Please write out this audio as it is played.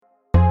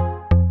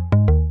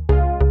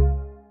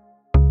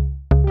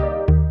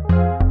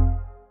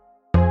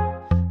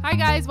Hi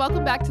guys,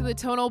 welcome back to the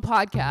Tonal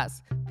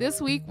Podcast. This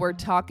week we're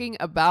talking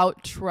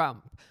about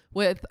Trump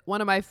with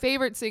one of my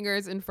favorite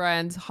singers and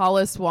friends,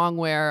 Hollis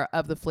Wong-Wear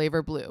of the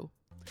Flavr Blue.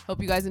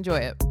 Hope you guys enjoy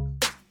it.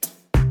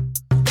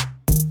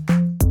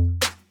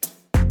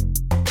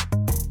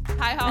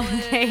 Hi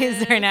Hollis. Hey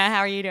Zarna, how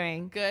are you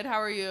doing? Good,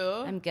 how are you?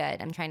 I'm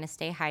good. I'm trying to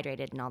stay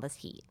hydrated in all this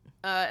heat.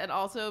 And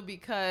also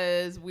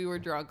because we were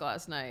drunk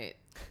last night.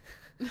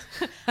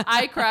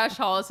 I crashed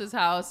Hollis's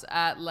house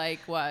at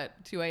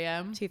 2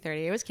 a.m.?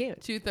 2:30. It was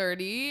cute.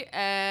 2:30,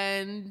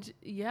 and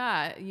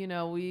yeah,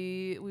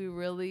 we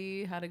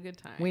really had a good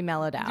time. We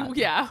mellowed out.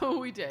 Yeah,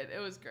 we did. It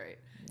was great.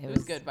 It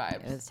was good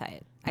vibes. It was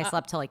tight. I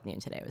slept till noon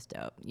today. It was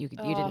dope. You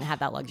didn't have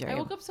that luxury. I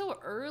woke up so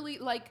early.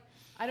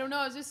 I don't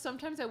know. It's just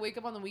sometimes I wake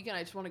up on the weekend.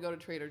 I just want to go to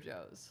Trader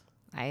Joe's.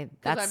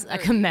 That's a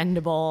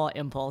commendable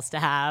impulse to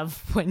have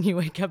when you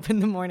wake up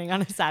in the morning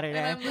on a Saturday.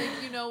 And I'm like,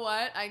 you know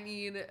what? I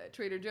need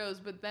Trader Joe's.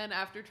 But then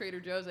after Trader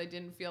Joe's, I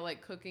didn't feel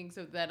like cooking.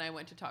 So then I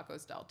went to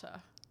Tacos Delta.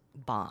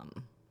 Bomb.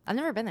 I've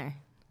never been there.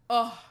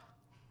 Oh.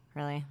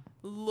 Really?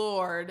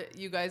 Lord,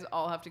 you guys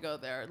all have to go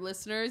there.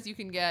 Listeners, you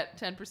can get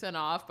 10%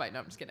 off by... No,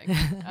 I'm just kidding.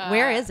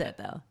 Where is it,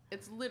 though?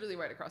 It's literally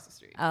right across the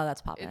street. Oh,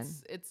 that's poppin'.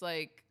 It's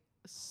like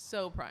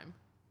so prime.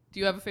 Do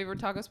you have a favorite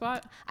taco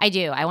spot? I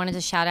do. I wanted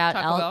to shout out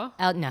Taco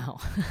Bell? No.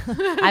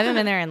 I haven't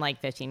been there in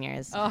 15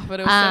 years. Oh, but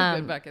it was so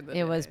good back in the day.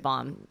 It was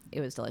bomb. It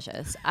was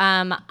delicious.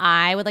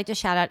 I would like to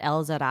shout out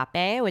El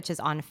Zarape, which is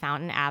on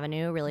Fountain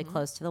Avenue, really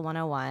close to the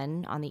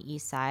 101 on the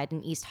east side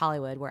in East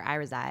Hollywood, where I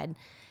reside.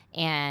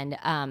 And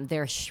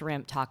their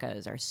shrimp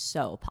tacos are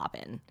so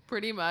poppin'.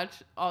 Pretty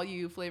much all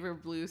you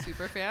Flavr Blue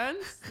super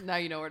fans. Now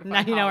you know where to find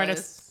Now you know where to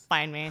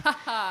find me.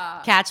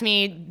 Catch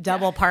me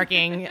double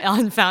parking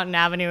on Fountain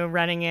Avenue,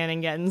 running in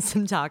and getting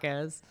some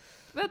tacos.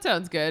 That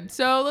sounds good.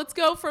 So let's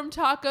go from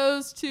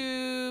tacos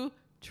to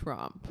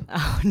Trump.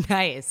 Oh,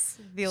 nice.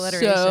 The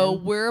alliteration. So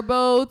we're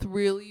both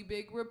really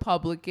big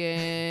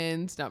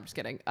Republicans. No, I'm just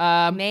kidding.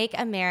 Make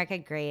America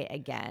great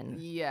again.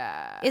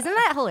 Yeah. Isn't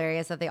that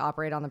hilarious that they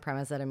operate on the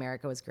premise that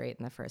America was great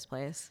in the first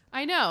place?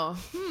 I know.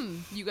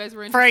 You guys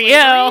were into For slavery?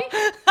 you.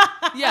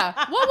 Yeah.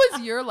 What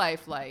was your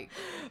life like?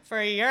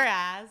 For your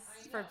ass.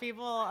 For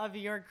people of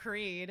your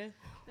creed.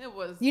 It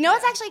was. You know,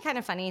 it's actually kind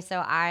of funny.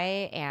 So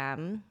I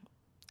am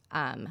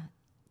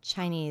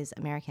Chinese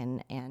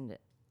American and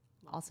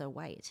also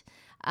white.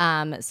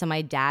 So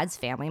my dad's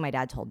family, my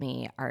dad told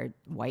me our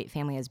white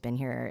family has been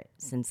here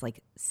since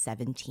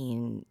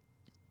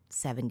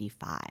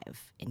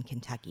 1775 in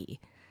Kentucky.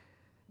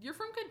 You're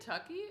from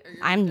Kentucky? Or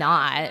I'm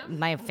not.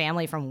 My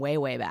family from way,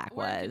 way back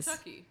Where was. in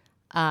Kentucky?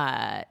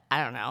 I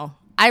don't know.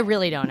 I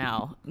really don't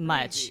know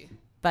much. Crazy.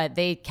 But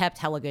they kept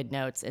hella good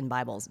notes in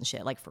Bibles and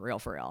shit, for real,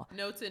 for real.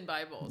 Notes in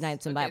Bibles.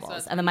 Notes in Okay,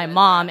 Bibles. so And then my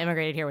mom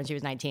immigrated here when she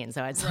was 19.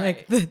 So it's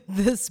Right.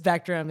 the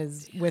spectrum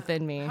is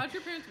within me. How'd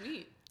your parents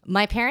meet?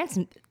 My parents,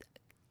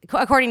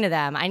 according to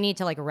them, I need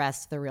to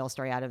wrest the real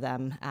story out of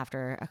them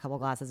after a couple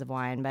glasses of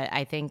wine. But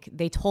I think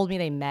they told me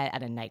they met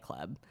at a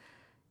nightclub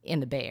in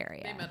the Bay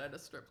Area. They met at a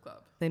strip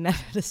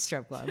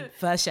club.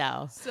 For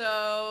show.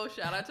 So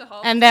shout out to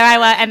Hollis. And there I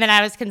was, and then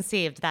I was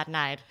conceived that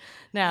night.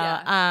 No,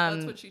 Yeah,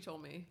 that's what she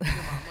told me. Your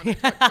mom when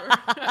I talked to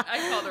her.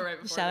 I called her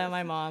right before. Shout out this.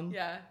 my mom.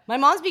 Yeah. My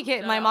mom out kicks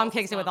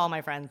it with mom. all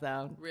my friends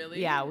though.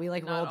 Really? Yeah, we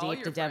Not roll all deep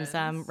your to dim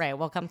sum. friends. Right,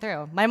 we'll come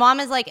through. My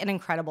mom is an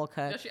incredible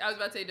cook. I was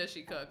about to say, does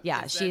she cook?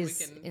 Yeah, Because then we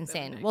she's can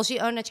insane. then Well,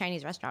 she owned a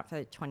Chinese restaurant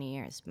for 20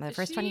 years. The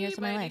first 20 years of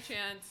my life. Is she by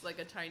any chance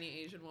a tiny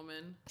Asian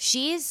woman?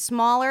 She's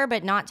smaller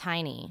but not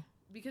tiny.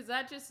 Because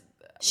that just...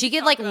 She we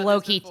could talked about this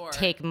low-key before.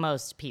 take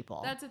most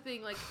people. That's the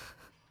thing.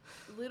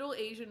 Little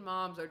Asian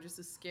moms are just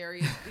the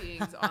scariest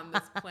beings on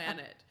this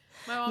planet.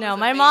 My mom No,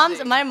 is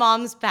amazing. my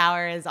mom's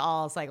power is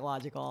all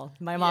psychological.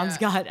 My mom's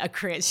Yeah. got a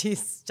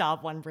she's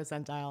top 1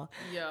 percentile.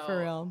 Yo,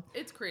 For real.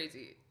 It's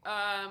crazy.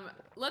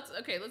 Let's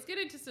get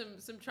into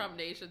some Trump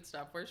Nation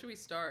stuff. Where should we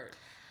start?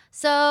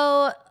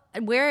 So,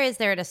 where is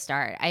there to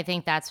start? I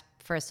think that's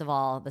first of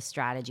all the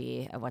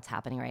strategy of what's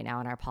happening right now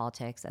in our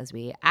politics as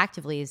we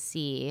actively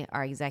see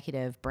our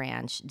executive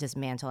branch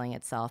dismantling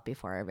itself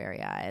before our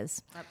very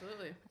eyes.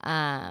 Absolutely.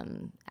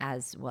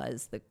 As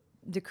was the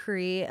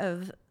decree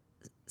of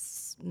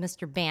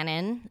Mr.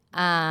 Bannon,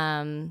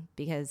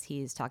 because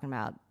he's talking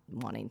about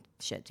wanting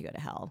shit to go to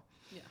hell.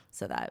 Yeah.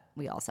 So that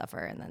we all suffer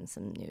and then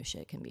some new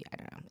shit can be, I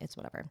don't know, it's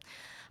whatever.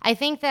 I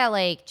think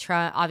that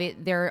Trump,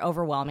 they're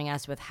overwhelming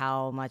us with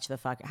how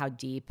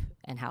deep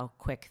and how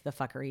quick the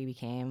fuckery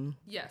became.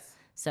 Yes.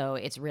 So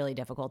it's really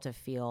difficult to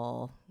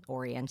feel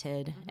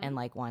oriented and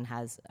one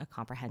has a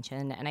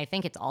comprehension. And I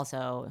think it's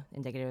also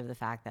indicative of the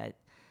fact that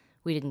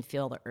we didn't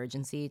feel the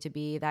urgency to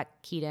be that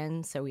keyed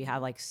in. So we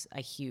have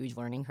a huge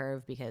learning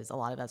curve because a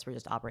lot of us were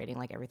just operating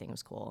like everything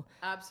was cool.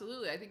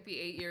 Absolutely. I think the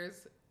 8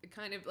 years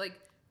kind of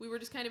we were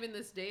just kind of in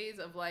this days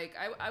of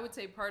I would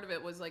say part of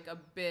it was a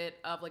bit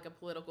of a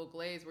political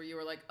glaze where you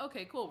were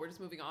okay, cool, we're just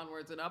moving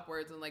onwards and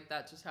upwards and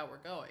that's just how we're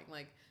going.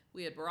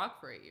 We had Barack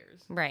for 8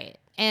 years. Right.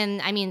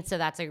 And I mean, so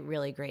that's a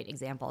really great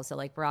example. So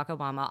Barack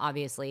Obama,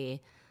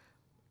 obviously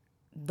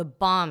the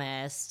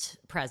bombest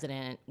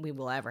president we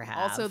will ever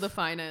have. Also the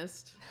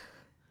finest.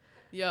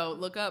 Yo,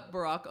 look up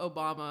Barack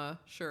Obama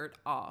shirt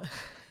off.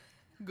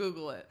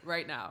 Google it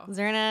right now.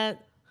 Zarna.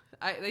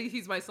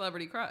 He's my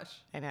celebrity crush.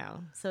 I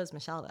know. So is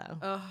Michelle, though.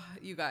 Oh,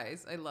 you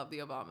guys, I love the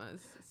Obamas.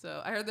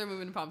 So I heard they're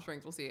moving to Palm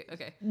Springs. We'll see it.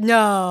 Okay.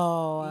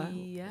 No.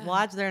 Yeah.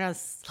 Watch Zarna.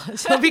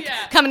 She'll be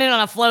coming in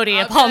on a floaty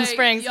at Palm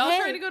Springs. Y'all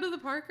trying to go to the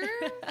Parker?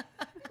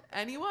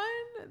 Anyone?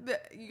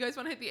 You guys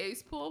want to hit the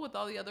Ace pool with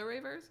all the other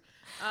ravers?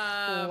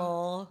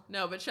 Lol.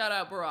 No, but shout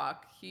out Barack.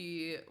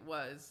 He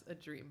was a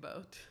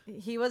dreamboat.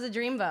 He was a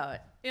dreamboat.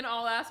 In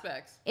all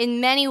aspects.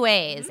 In many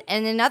ways.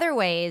 And in other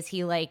ways,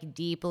 he like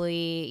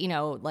deeply,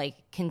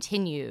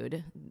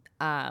 continued,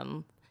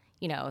 the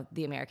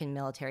American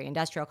military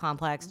industrial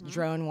complex,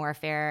 drone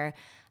warfare.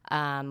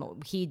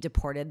 He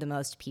deported the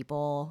most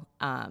people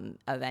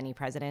of any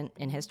president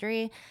in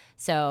history.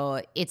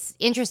 So it's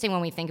interesting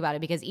when we think about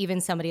it, because even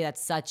somebody that's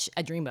such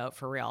a dreamboat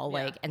for real,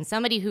 and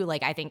somebody who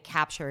I think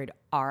captured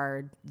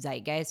our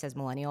zeitgeist as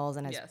millennials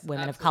and as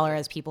women of color,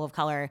 as people of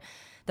color,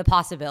 the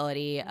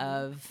possibility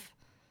of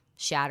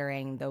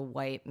shattering the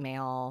white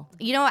male,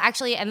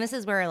 actually, and this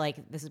is where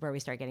we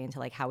start getting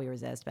into how we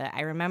resist. But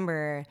I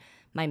remember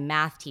my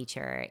math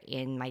teacher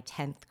in my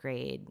 10th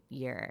grade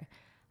year,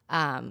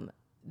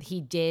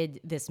 he did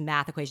this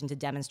math equation to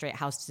demonstrate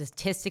how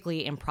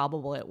statistically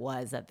improbable it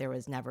was that there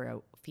was never a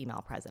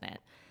female president.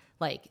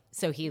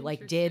 So he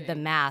did the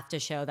math to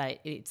show that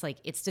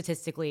it's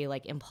statistically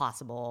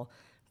impossible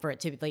for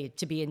it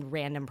to be in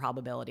random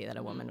probability that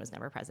a woman was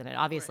never president.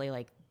 Obviously,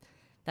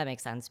 that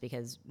makes sense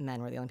because men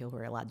were the only people who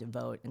were allowed to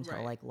vote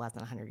until less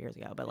than 100 years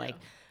ago. But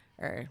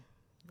or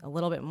a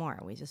little bit more.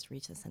 We just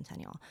reached the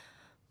centennial.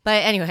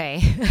 But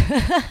anyway,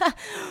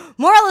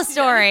 moral of the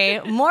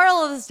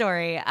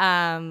story.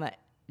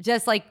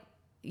 Just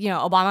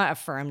Obama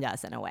affirmed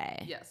us in a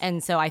way. Yes.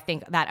 And so I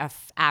think that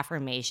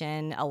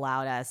affirmation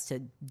allowed us to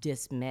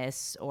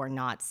dismiss or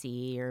not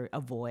see or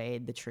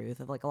avoid the truth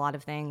of a lot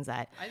of things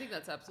that I think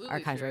that's absolutely our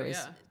country true,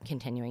 was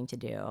continuing to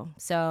do.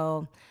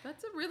 So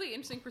that's a really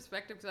interesting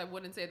perspective, because I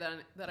wouldn't say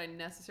that I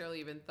necessarily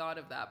even thought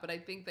of that. But I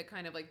think that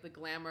kind of the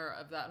glamour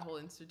of that whole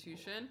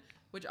institution,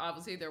 which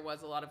obviously there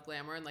was a lot of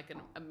glamour and an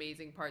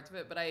amazing parts of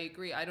it. But I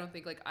agree. I don't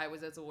think I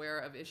was as aware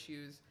of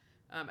issues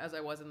as I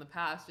was in the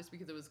past, just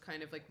because it was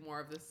kind of more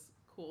of this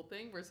cool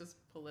thing versus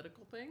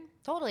political thing.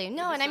 Totally.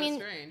 No, and I mean,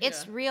 strange,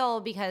 it's real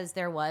because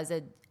there was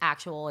an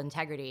actual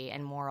integrity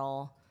and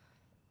moral,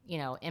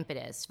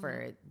 impetus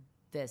for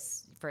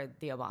for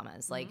the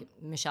Obamas.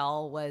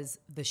 Michelle was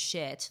the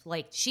shit.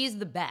 She's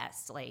the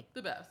best.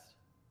 The best.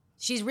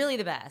 She's really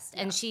the best.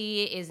 Yeah. And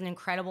she's just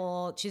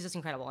incredible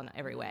in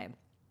every way.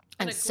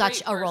 And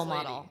such a role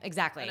model.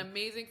 Exactly. An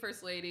amazing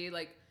first lady.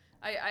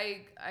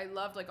 I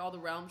loved all the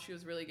realms she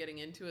was really getting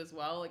into as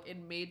well. It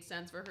made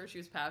sense for her. She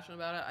was passionate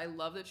about it. I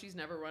love that she's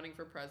never running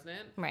for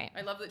president. Right.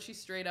 I love that she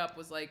straight up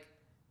was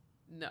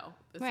no,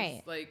 this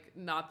right. is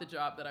not the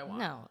job that I want.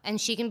 No. And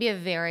she can be a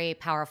very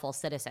powerful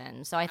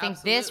citizen. So I think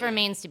this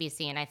remains to be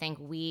seen. I think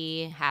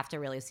we have to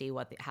really see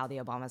how the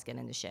Obamas get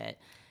into shit.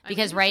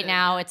 Because right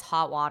now it's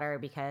hot water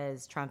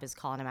because Trump is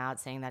calling him out,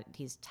 saying that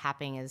he's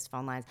tapping his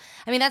phone lines.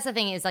 I mean, that's the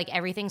thing is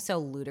everything's so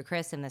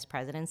ludicrous in this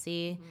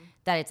presidency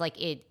that it's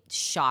it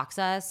shocks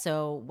us.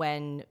 So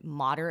when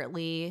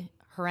moderately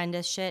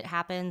horrendous shit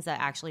happens that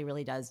actually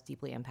really does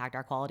deeply impact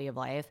our quality of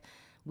life,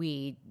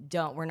 we're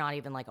not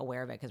even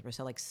aware of it because we're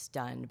so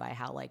stunned by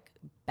how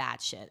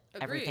batshit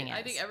everything is.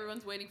 I think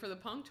everyone's waiting for the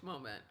punked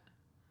moment.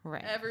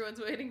 Right.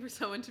 Everyone's waiting for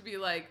someone to be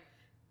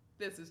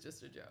this is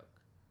just a joke.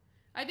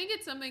 I think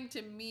it's something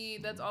to me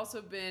that's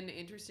also been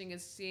interesting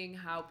is seeing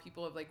how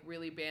people have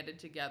really banded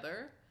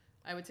together.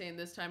 I would say in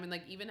this time,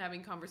 and even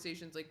having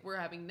conversations we're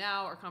having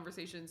now, or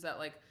conversations that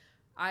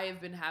I have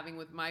been having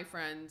with my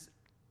friends.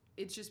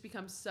 It's just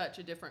become such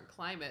a different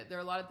climate. There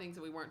are a lot of things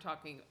that we weren't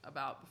talking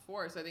about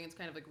before. So I think it's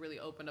kind of really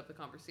opened up the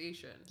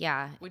conversation.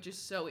 Yeah. Which is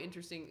so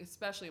interesting,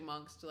 especially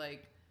amongst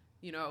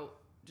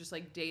just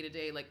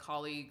day-to-day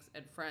colleagues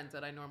and friends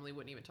that I normally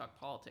wouldn't even talk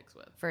politics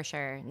with. For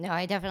sure. No,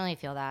 I definitely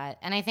feel that.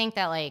 And I think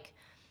that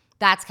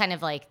that's kind of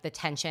the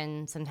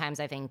tension sometimes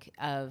I think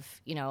of,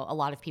 a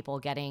lot of people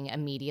getting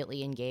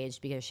immediately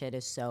engaged because shit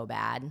is so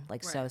bad,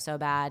 right. so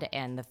bad.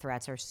 And the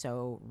threats are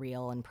so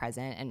real and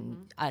present,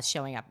 and us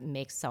showing up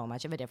makes so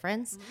much of a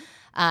difference.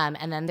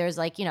 And then there's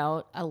a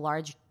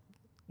large,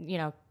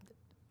 a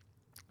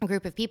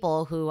group of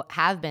people who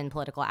have been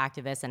political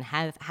activists and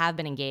have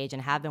been engaged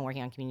and have been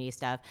working on community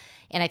stuff.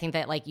 And I think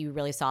that you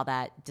really saw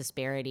that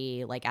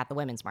disparity at the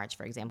Women's March,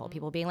 for example.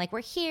 People being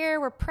we're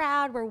here, we're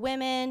proud, we're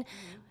women.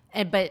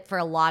 But for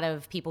a lot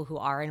of people who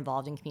are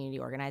involved in community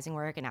organizing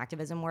work and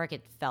activism work,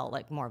 it felt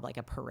more of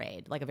a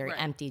parade, a very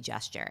empty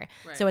gesture.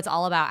 Right. So it's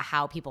all about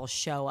how people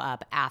show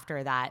up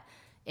after that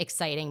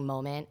exciting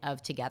moment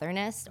of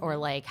togetherness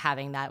or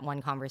having that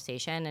one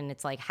conversation. And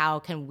it's how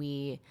can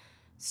we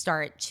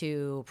start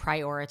to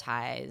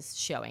prioritize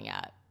showing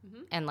up?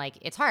 And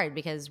it's hard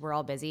because we're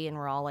all busy and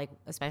we're all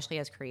especially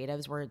as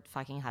creatives, we're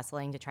fucking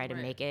hustling to try to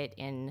make it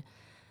in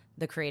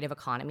the creative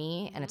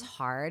economy, and it's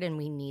hard, and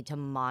we need to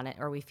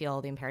we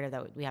feel the imperative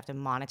that we have to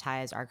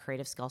monetize our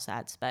creative skill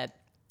sets. But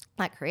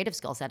that creative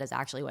skill set is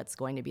actually what's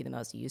going to be the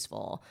most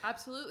useful.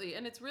 Absolutely.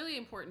 And it's really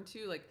important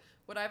too, like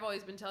what I've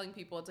always been telling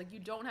people, it's like you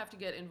don't have to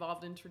get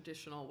involved in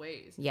traditional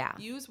ways. Yeah.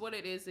 Use what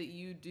it is that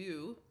you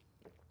do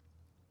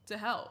to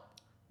help.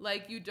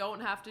 Like you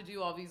don't have to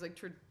do all these like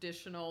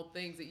traditional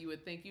things that you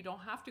would think. You don't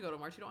have to go to a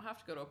march. You don't have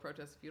to go to a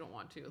protest if you don't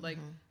want to. Like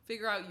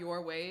figure out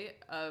your way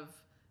of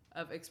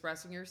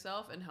expressing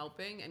yourself and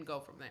helping and go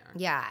from there.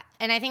 Yeah.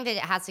 And I think that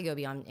it has to go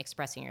beyond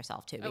expressing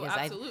yourself too. Because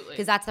absolutely.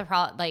 Because that's the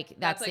problem. Like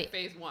that's like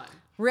phase one.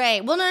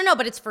 Right. Well, no,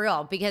 but it's for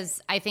real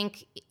because I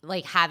think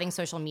like having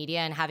social media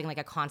and having like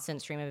a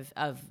constant stream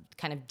of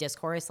kind of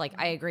discourse, like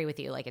I agree with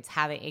you. Like it's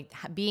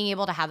being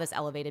able to have this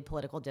elevated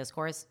political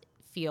discourse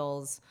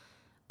feels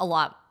a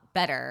lot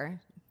better.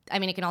 I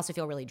mean, it can also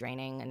feel really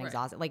draining and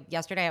exhausting. Like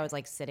yesterday I was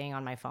like sitting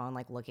on my phone,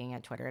 like looking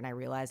at Twitter and I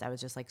realized I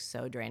was just like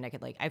so drained.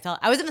 I felt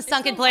I was in the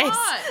sunken place.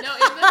 No,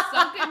 in the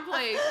sunken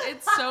place.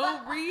 It's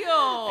so real.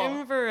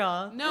 I'm for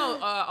real. No,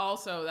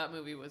 also that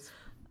movie was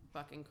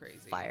fucking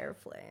crazy. Fire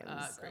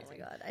flames. Crazy. Oh my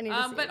God. I need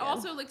to see but it again.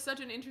 also like such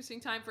an interesting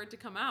time for it to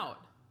come out.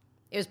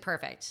 It was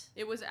perfect.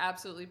 It was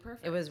absolutely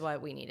perfect. It was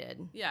what we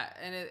needed. Yeah,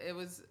 and it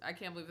was, I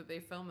can't believe that they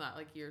filmed that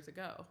like years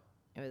ago.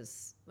 It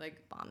was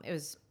like bomb. It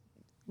was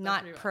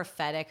not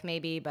prophetic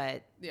maybe,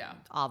 but yeah,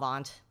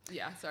 avant.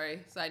 Yeah, sorry.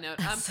 Side note.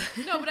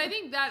 No, but I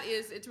think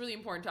it's really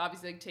important to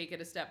obviously like take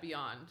it a step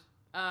beyond.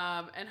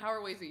 And how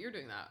are ways that you're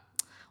doing that?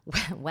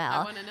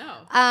 Well, I want to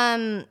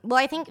know. Well,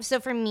 I think so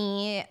for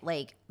me,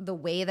 like the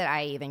way that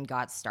I even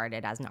got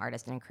started as an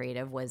artist and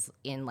creative was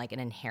in like an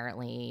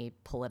inherently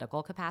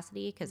political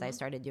capacity because I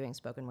started doing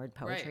spoken word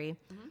poetry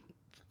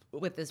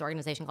with this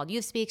organization called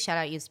Youth Speaks. Shout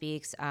out Youth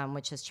Speaks,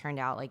 which has turned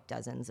out like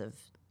dozens of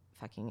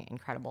fucking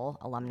incredible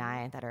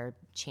alumni that are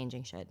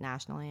changing shit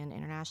nationally and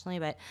internationally.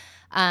 But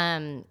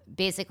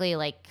basically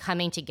like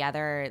coming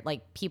together,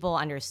 like people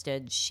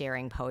understood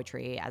sharing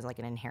poetry as like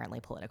an inherently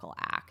political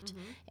act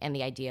and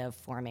the idea of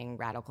forming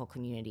radical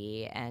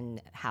community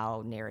and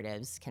how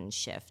narratives can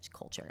shift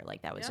culture.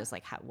 Like that was just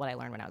like what I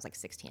learned when I was like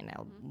 16.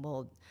 I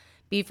will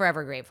be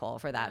forever grateful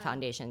for that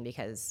foundation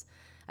because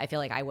I feel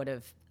like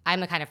I'm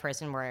the kind of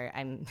person where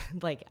I'm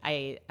like,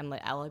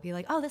 I'll be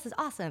like, oh, this is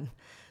awesome.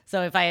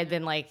 So if I had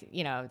been like,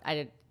 you know,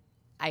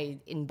 I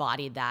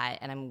embodied that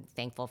and I'm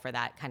thankful for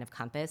that kind of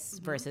compass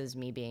versus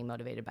me being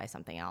motivated by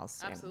something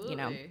else. Absolutely. You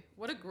know?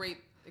 What a great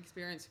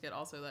experience to get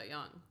also that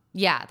young.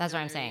 Yeah, that's what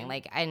I'm saying.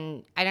 Like,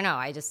 and I don't know.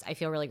 I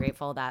feel really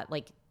grateful that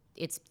like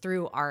it's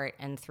through art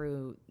and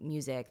through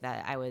music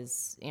that I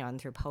was, you know, and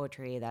through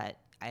poetry that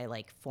I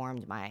like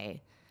formed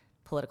my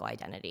political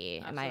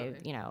identity. Absolutely. And my,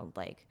 you know,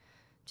 like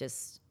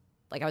just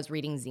like I was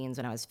reading zines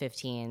when I was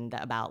 15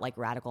 about like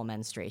radical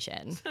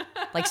menstruation,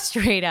 like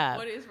straight up.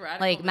 What is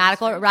radical like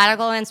menstruation?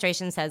 Radical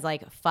menstruation says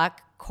like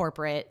fuck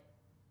corporate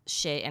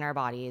shit in our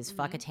bodies,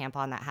 fuck a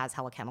tampon that has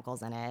hella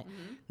chemicals in it,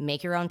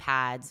 make your own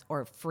pads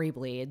or free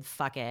bleed,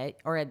 fuck it,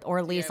 or at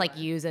least like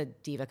use a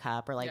Diva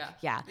cup or like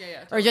totally.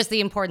 or just the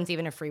importance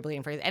even of free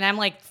bleeding. And I'm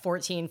like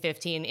 14,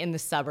 15 in the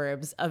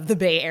suburbs of the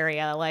Bay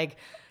Area, like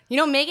you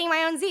know, making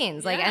my own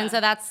zines, like, and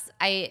so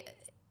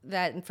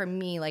that for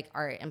me, like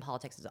art and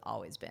politics has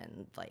always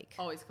been like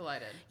always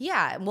collided.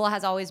 Yeah, well, it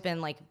has always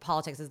been like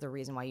politics is the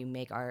reason why you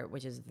make art,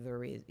 which is the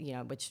reason, you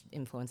know, which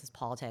influences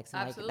politics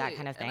and like that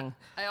kind of thing. And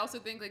I also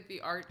think like the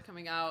art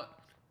coming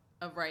out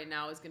of right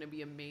now is going to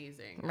be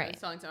amazing. Right. I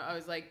was telling someone, I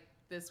was like,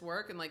 this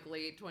work in like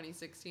late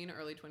 2016,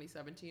 early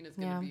 2017 is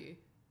going to be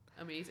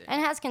amazing.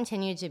 And it has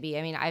continued to be.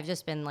 I mean, I've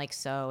just been like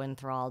so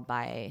enthralled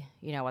by,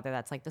 you know, whether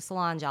that's like the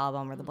Solange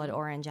album or the Blood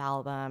Orange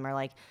album or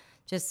like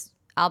just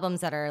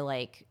albums that are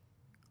like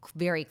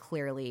very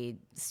clearly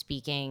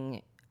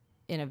speaking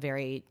in a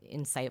very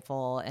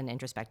insightful and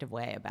introspective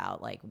way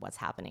about like what's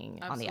happening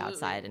on the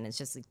outside. And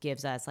it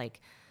gives us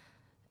like,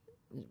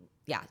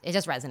 yeah, it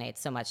just resonates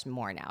so much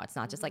more now. It's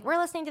not just like, we're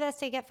listening to this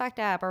to get fucked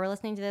up or we're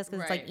listening to this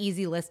because it's like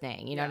easy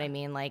listening. You know what I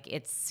mean? Like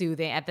it's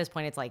soothing. At this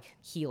point, it's like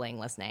healing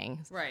listening.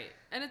 Right.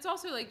 And it's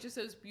also like just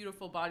those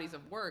beautiful bodies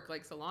of work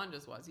like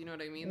Solange's was, you know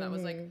what I mean? That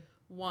was like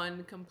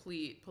one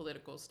complete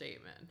political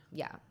statement.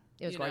 Yeah.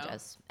 It was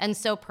gorgeous. And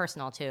so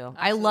personal, too.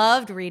 Absolutely. I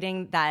loved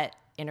reading that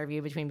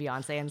interview between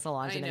Beyonce and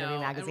Solange in Interview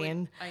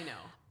Magazine. I know.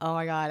 Oh,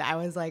 my God. I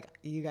was like,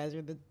 you guys are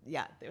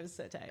it was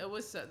so tight. It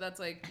was so, that's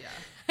like,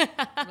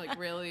 yeah. Like,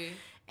 really?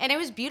 And it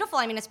was beautiful.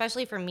 I mean,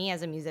 especially for me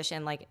as a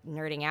musician, like,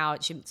 nerding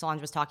out. Solange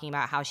was talking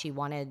about how she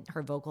wanted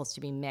her vocals to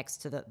be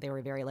mixed so that they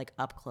were very, like,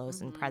 up close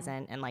and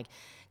present and, like,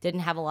 didn't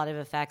have a lot of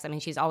effects. I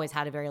mean, she's always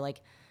had a very,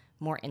 like,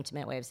 more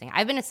intimate way of singing.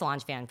 I've been a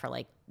Solange fan for,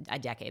 like, a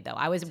decade, though.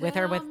 I was with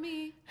her with... Tell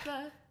me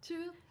the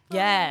truth.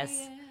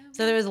 Yes.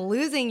 So there was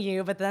Losing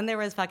You, but then there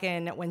was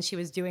fucking when she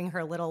was doing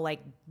her little like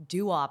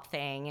doo-wop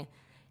thing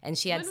and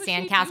she had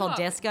Sandcastle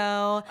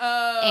Disco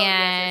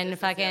and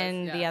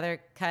fucking the other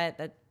cut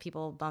that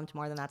people bumped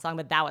more than that song,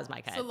 but that was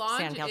my cut.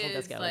 Solange Sandcastle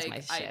Disco like was my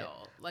shit.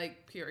 idol,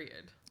 like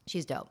period.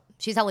 She's dope.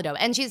 She's hella dope.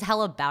 And she's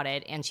hella about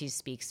it and she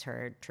speaks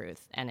her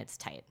truth and it's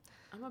tight.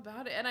 I'm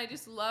about it. And I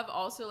just love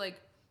also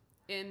like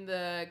in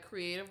the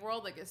creative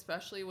world, like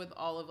especially with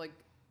all of like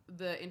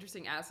the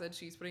interesting assets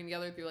she's putting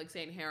together through like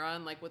Saint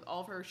Heron, like with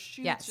all of her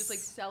shoots, Yes. just like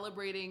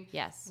celebrating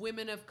Yes.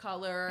 women of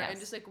color Yes. and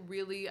just like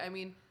really, I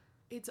mean,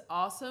 it's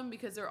awesome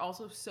because they're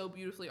also so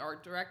beautifully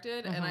art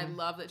directed, and I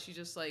love that she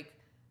just like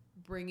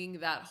bringing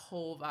that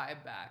whole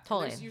vibe back.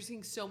 Totally. You're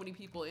seeing so many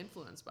people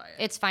influenced by it.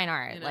 It's fine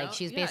art. You know? Like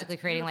she's Yeah, basically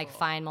it's creating like beautiful.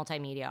 fine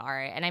multimedia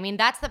art. And I mean,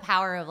 that's the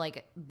power of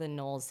like the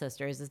Knowles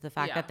sisters, is the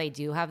fact Yeah. that they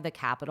do have the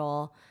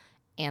capital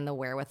and the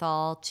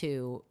wherewithal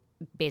to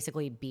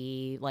basically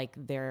be like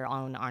their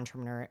own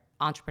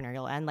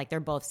entrepreneurial end. Like they're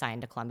both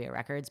signed to Columbia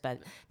Records, but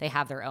they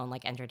have their own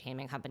like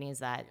entertainment companies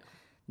that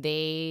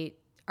they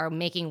are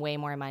making way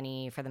more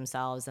money for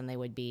themselves than they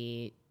would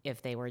be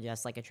if they were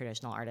just like a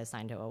traditional artist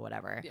signed to a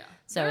whatever. Yeah.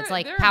 So it's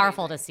like They're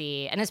powerful amazing. to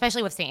see, and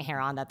especially with Saint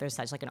Heron, that there's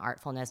such like an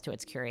artfulness to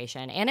its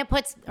curation, and it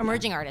puts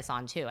emerging artists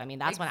on too. I mean,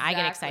 that's when I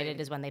get excited,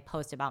 Exactly. is when they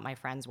post about my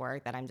friends'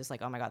 work that I'm just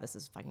like, oh my god, this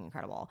is fucking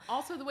incredible.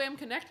 Also, the way I'm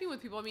connecting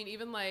with people, I mean,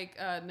 even like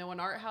No One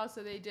Art House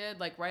that they did,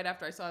 like right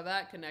after I saw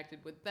that, connected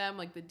with them,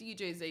 like the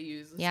DJs they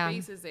use, the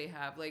spaces they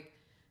have, like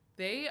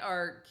they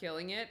are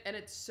killing it, and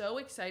it's so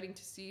exciting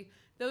to see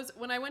those.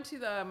 When I went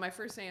to my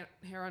first Saint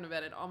Heron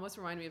event, it almost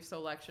reminded me of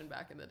Selection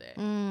back in the day,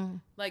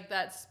 like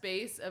that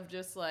space of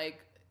just like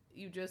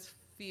you just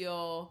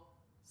feel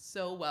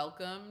so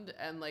welcomed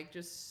and like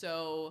just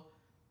so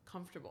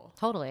comfortable.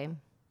 Totally.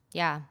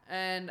 Yeah.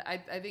 And I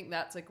think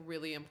that's like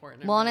really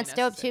important. Well, and really it's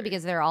dope necessary. too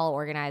because they're all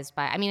organized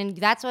by, I mean,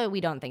 that's what we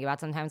don't think about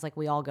sometimes. Like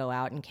we all go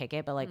out and kick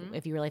it, but like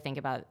if you really think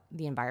about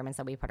the environments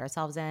that we put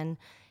ourselves in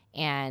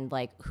and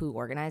like who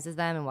organizes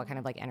them and what kind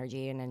of like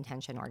energy and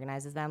intention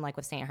organizes them, like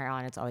with Saint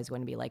Heron, it's always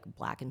going to be like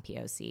Black and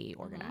POC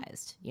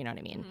organized. You know what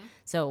I mean?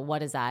 So what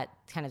does that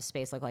kind of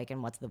space look like,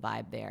 and what's the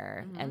vibe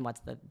there, and what's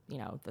the, you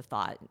know, the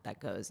thought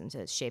that goes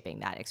into shaping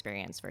that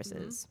experience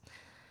versus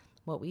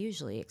what we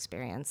usually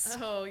experience.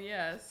 Oh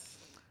yes,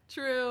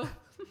 true.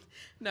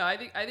 No, I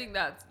think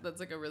that's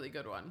like a really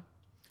good one.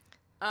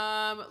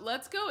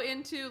 Let's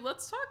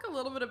talk a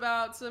little bit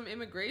about some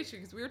immigration,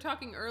 because we were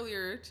talking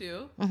earlier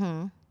too.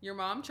 Your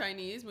mom,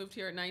 Chinese, moved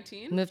here at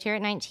 19. Moved here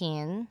at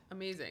 19.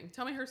 Amazing.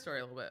 Tell me her story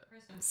a little bit.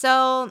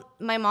 So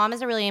my mom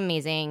is a really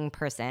amazing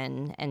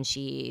person, and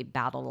she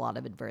battled a lot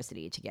of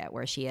adversity to get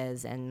where she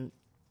is. And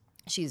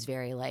she's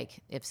very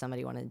like, if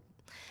somebody wanted,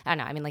 I don't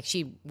know, I mean, like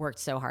she worked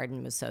so hard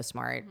and was so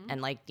smart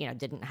and like, you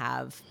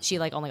know, she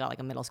like only got like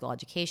a middle school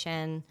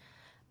education.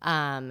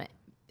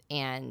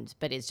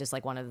 But it's just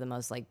like one of the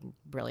most like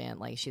brilliant,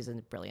 like she's a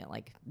brilliant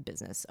like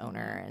business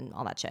owner and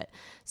all that shit.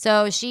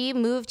 So she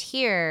moved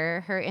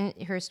here.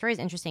 Her story is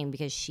interesting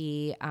because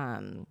she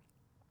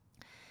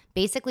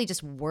basically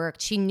just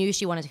worked. She knew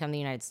she wanted to come to the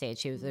United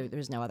States. There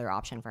was no other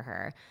option for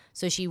her.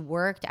 So she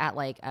worked at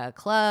like a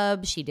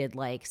club. She did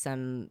like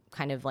some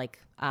kind of like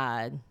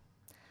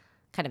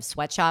kind of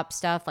sweatshop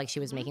stuff. Like she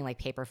was making like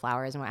paper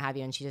flowers and what have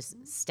you. And she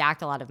just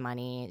stacked a lot of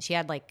money. She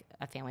had like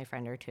a family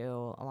friend or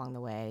two along the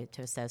way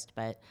to assist,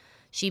 but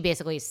she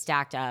basically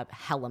stacked up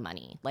hella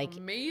money, like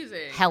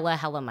Amazing.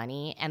 hella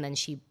money. And then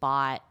she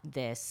bought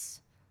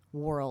this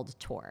world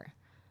tour.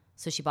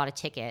 So she bought a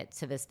ticket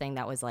to this thing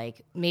that was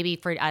like, maybe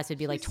for us it'd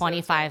be like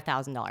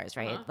 $25,000,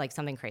 right? Like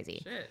something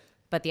crazy. Shit.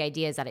 But the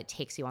idea is that it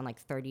takes you on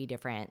like 30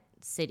 different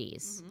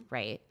cities,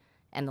 right?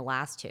 And the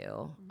last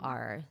two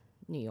are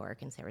New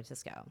York and San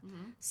Francisco.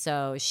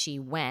 So she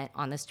went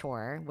on this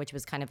tour, which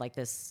was kind of like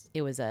this,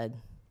 it was a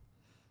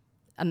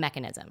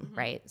mechanism,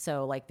 right?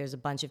 So like there's a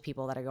bunch of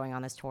people that are going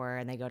on this tour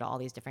and they go to all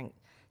these different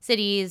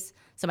cities.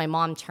 So my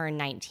mom turned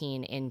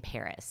 19 in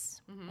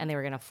Paris and they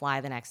were going to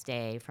fly the next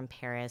day from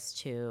Paris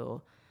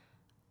to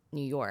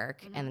New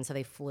York. And then so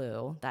they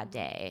flew that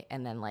day,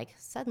 and then like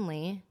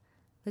suddenly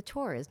the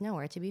tour is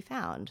nowhere to be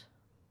found.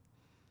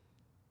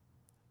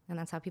 And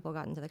that's how people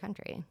got into the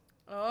country.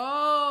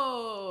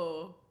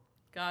 Oh,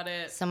 got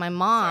it. So my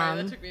mom,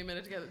 Sorry, that took me a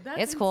minute to get.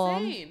 That's it's cool.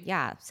 insane.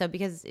 Yeah. So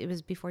because it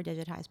was before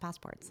digitized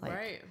passports. Like,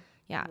 Right.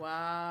 yeah.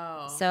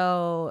 Wow.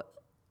 So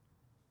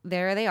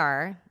there they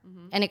are.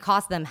 And it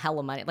cost them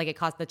hella money. Like it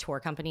cost, the tour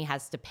company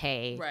has to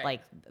pay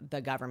like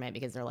the government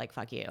because they're like,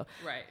 fuck you.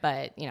 Right.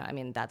 But, you know, I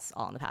mean, that's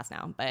all in the past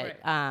now. But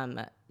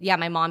Right. yeah,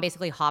 my mom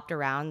basically hopped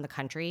around the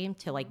country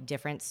to like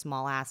different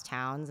small ass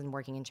towns and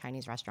working in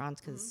Chinese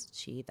restaurants because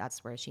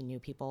that's where she knew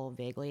people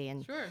vaguely.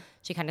 And Sure.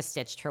 she kind of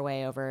stitched her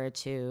way over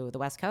to the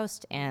West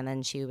Coast. And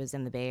then she was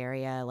in the Bay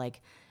Area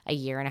like a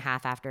year and a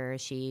half after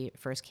she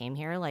first came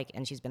here. Like,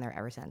 and she's been there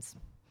ever since.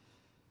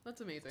 That's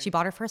amazing. She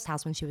bought her first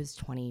house when she was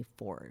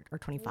 24 or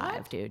 25,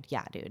 What? dude.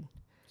 Yeah, dude.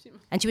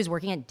 And she was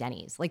working at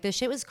Denny's. Like, this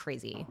shit was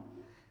crazy.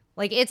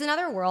 Like, it's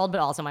another world,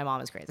 but also my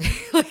mom is crazy.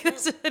 Like, She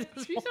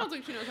sounds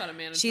like she knows how to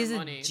manage she's her a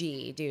money.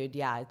 G, dude.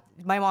 Yeah.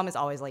 My mom is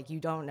always like,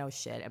 you don't know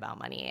shit about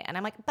money. And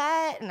I'm like,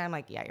 but, and I'm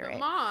like, yeah, you're right.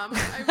 Mom,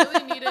 I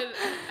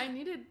really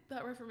needed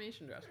that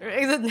Reformation dress.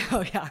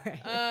 No, yeah,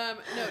 right.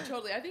 No,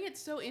 totally. I think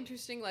it's so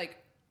interesting. Like,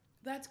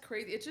 that's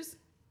crazy. It's just,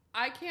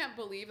 I can't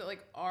believe that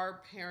like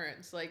our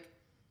parents like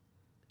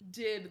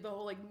did the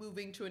whole like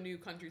moving to a new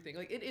country thing.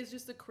 Like, it is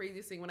just the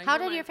craziest thing. When How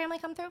did your family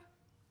come through?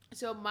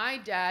 So my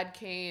dad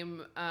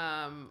came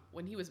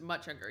when he was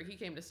much younger. He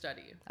came to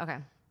study. Okay.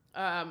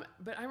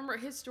 But I remember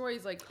his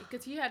stories, like,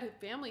 because he had his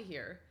family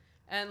here,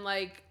 and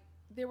like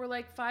there were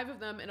like 5 of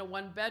them in a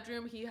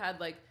 1-bedroom. He had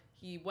like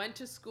he went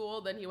to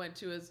school, then he went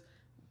to his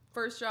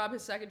first job,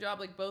 his second job,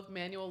 like both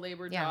manual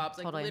labor jobs.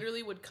 Like totally.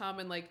 literally would come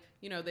and like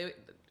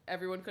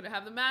everyone couldn't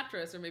have the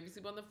mattress or maybe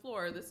sleep on the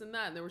floor, this and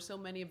that. And there were so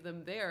many of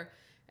them there.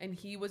 And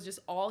he was just,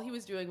 all he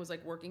was doing was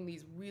like working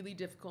these really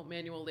difficult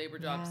manual labor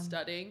jobs,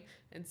 studying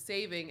and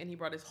saving. And he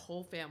brought his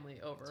whole family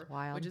over,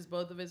 which is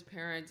both of his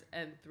parents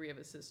and 3 of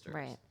his sisters.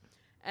 Right.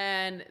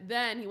 And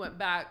then he went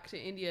back to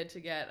India to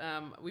get,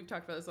 we've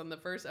talked about this on the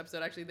first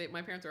episode. Actually,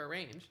 my parents are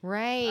arranged.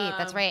 Right.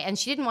 That's right. And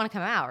she didn't want to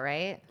come out,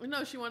 right?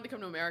 No, she wanted to come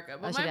to America.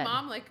 But my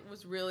mom, like,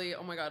 was really,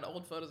 oh my God,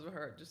 old photos of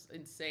her, just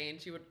insane.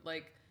 She would,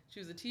 like, she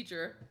was a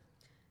teacher.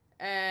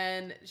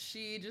 And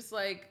she just,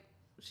 like,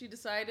 she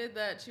decided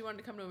that she wanted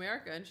to come to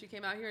America. And she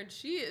came out here. And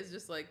she is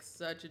just, like,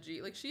 such a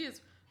G. Like, she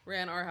has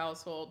ran our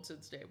household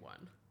since day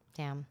one.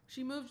 Damn.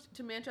 She moved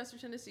to Manchester,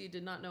 Tennessee,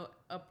 did not know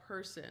a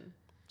person.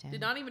 Damn.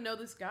 Did not even know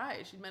this guy.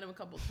 She'd met him a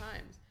couple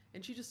times.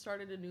 And she just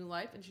started a new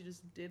life and she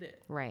just did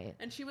it. Right.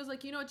 And she was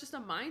like, it's just a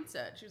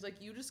mindset. She was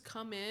like, you just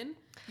come in.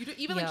 You do,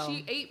 even like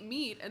she ate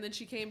meat and then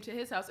she came to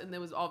his house and it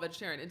was all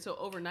vegetarian. And so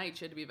overnight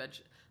she had to be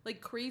like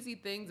crazy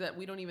things that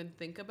we don't even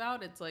think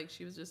about. It's like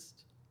she was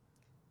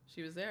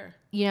there.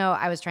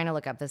 I was trying to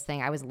look up this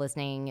thing. I was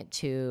listening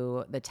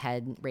to the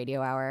TED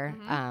radio hour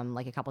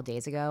like a couple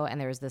days ago, and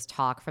there was this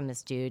talk from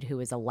this dude who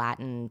was a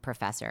Latin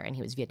professor, and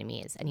he was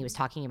Vietnamese, and he was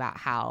talking about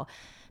how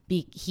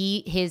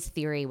his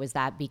theory was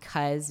that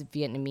because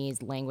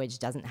Vietnamese language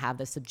doesn't have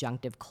the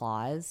subjunctive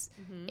clause,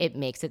 it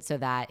makes it so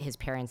that his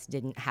parents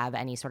didn't have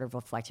any sort of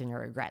reflection or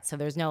regret. So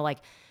there's no like,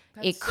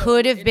 it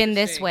could have been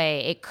this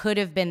way. It could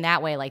have been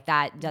that way. Like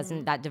that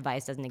that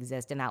device doesn't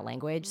exist in that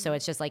language. So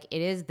it's just like,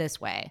 it is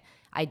this way.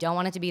 I don't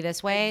want it to be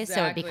this way.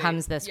 So it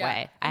becomes this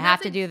way. I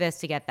have to do this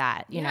to get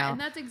that, you know? And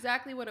that's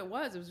exactly what it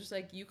was. It was just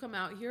like, you come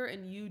out here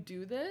and you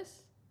do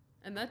this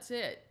and that's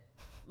it.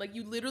 Like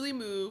you literally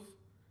move.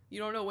 You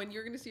don't know when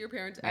you're going to see your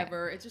parents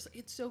ever. It's just,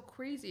 it's so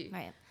crazy.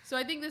 Right. So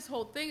I think this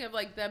whole thing of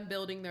like them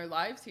building their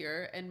lives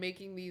here and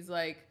making these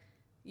like,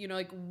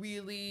 like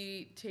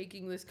really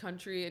taking this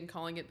country and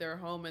calling it their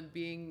home and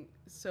being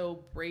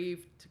so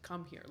brave to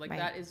come here. Like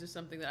that is just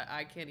something that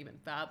I can't even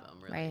fathom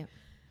really. Right.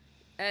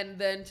 And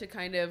then to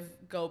kind of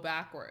go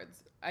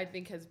backwards, I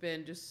think has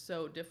been just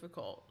so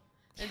difficult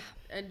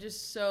and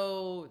just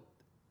so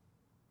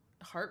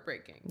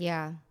heartbreaking.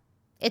 Yeah.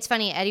 It's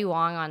funny, Eddie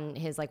Wong on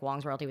his like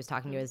Wong's World, he was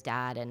talking to his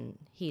dad and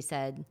he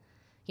said,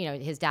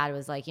 his dad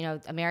was like,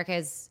 America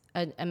is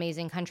an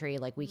amazing country.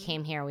 Like we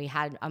came here, we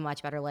had a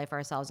much better life for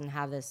ourselves and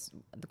have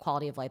the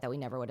quality of life that we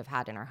never would have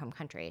had in our home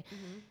country.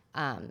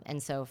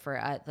 And so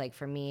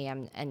for me,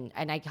 and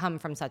I come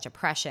from such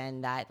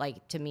oppression that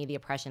like, to me, the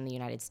oppression in the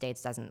United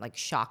States doesn't like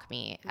shock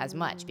me as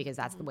much because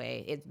that's the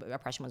way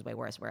oppression was way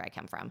worse where I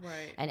come from.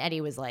 Right. And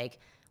Eddie was like,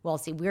 well,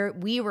 see,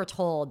 we were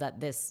told that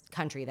this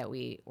country that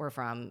we were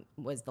from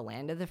was the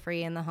land of the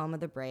free and the home of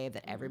the brave,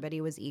 that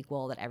everybody was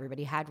equal, that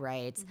everybody had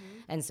rights.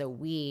 And so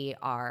we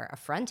are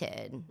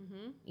affronted,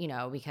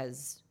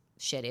 because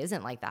shit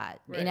isn't like that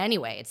in any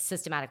way. It's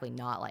systematically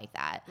not like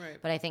that. Right.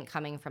 But I think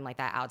coming from like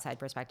that outside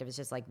perspective is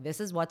just like, this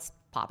is what's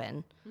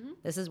popping.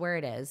 This is where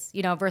it is,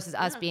 versus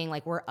us being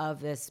like, we're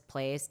of this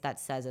place that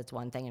says it's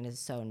one thing and is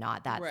so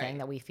not that thing,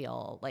 that we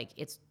feel like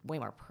it's way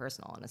more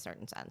personal in a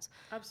certain sense.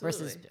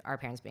 Absolutely. Versus our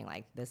parents being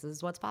like, this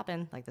is what's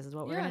popping. Like, this is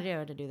what we're going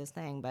to do this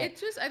thing. But it's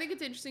just, I think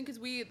it's interesting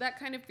because that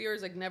kind of fear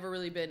has like never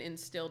really been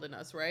instilled in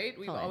us, right?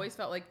 We've always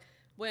felt like,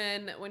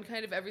 when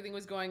kind of everything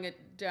was going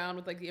down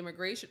with like the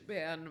immigration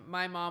ban,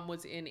 my mom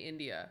was in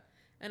India.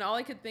 And all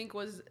I could think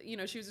was,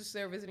 she was just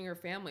there visiting her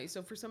family.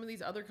 So for some of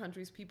these other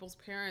countries, people's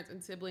parents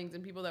and siblings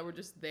and people that were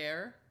just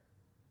there,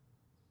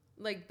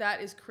 like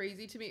that is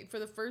crazy to me. For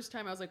the first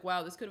time, I was like,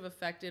 wow, this could have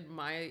affected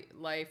my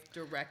life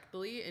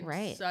directly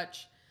in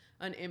such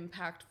an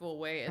impactful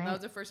way. And that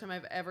was the first time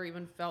I've ever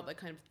even felt that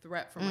kind of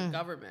threat from a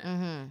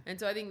government. And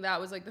so I think that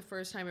was like the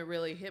first time it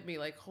really hit me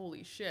like,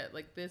 holy shit,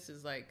 like this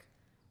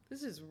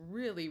is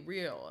really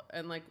real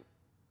and like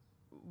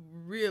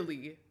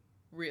really,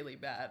 really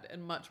bad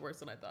and much worse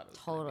than I thought it was.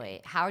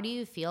 Totally. How do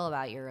you feel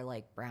about your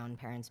like brown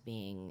parents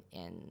being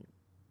in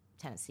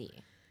Tennessee?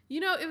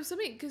 It was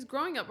something because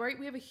growing up, right,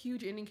 we have a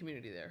huge Indian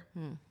community there.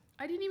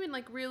 I didn't even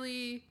like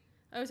really.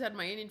 I always had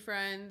my Indian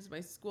friends, my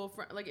school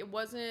friends. Like it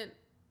wasn't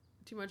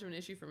too much of an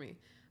issue for me.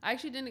 I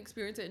actually didn't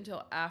experience it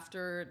until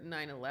after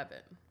 9/11,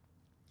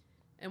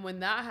 and when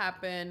that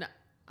happened,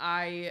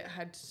 I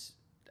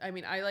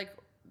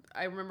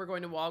remember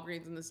going to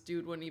Walgreens and this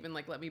dude wouldn't even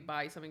like let me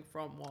buy something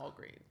from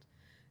Walgreens.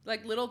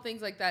 Like little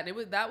things like that.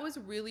 That was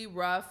really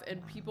rough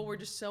and people were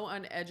just so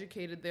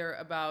uneducated there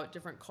about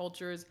different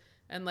cultures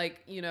and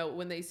like,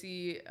 when they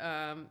see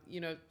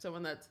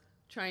someone that's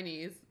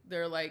Chinese,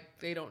 they're like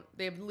they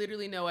have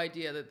literally no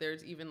idea that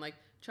there's even like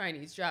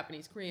Chinese,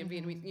 Japanese, Korean,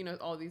 Vietnamese,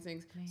 all these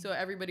things. Right. So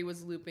everybody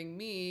was looping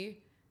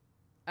me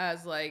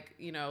as like,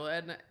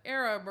 an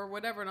Arab or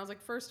whatever and I was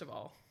like, first of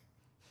all,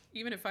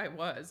 even if I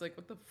was, like,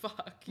 what the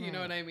fuck? You know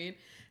what I mean?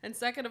 And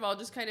second of all,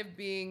 just kind of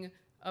being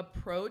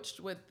approached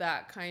with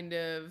that kind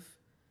of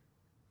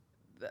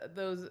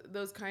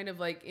those kind of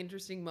like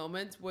interesting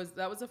moments was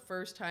the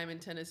first time in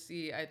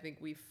Tennessee I think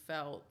we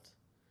felt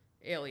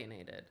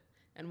alienated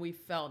and we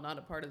felt not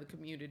a part of the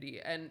community,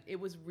 and it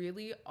was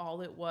really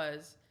all it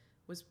was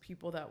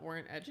people that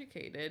weren't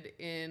educated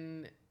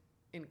in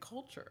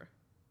culture.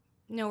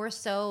 No, we're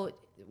so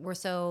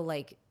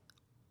like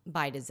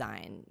by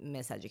design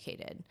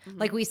miseducated.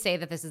 Like we say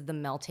that this is the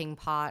melting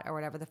pot or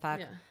whatever the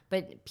fuck,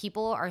 but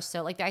people are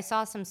so like, I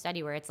saw some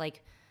study where it's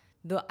like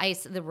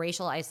the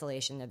racial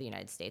isolation of the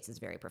United States is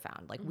very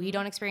profound. Like we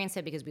don't experience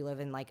it because we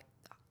live in like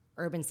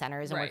urban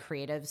centers and we're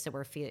creative, so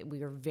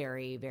we are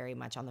very, very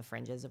much on the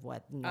fringes of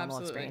what normal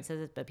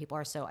experiences is. But people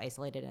are so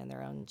isolated in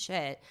their own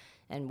shit,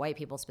 and white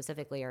people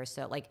specifically are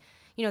so like,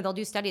 you know, they'll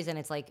do studies and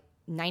it's like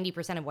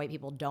 90% of white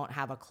people don't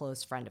have a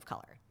close friend of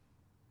color.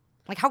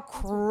 Like how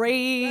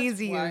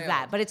crazy is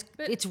that? But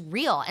it's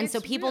real, and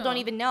so people don't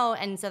even know,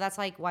 and so that's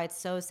like why it's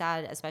so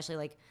sad. Especially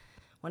like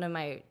one of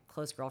my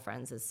close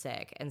girlfriends is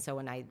sick, and so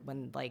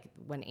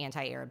when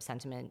anti-Arab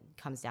sentiment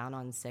comes down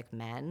on sick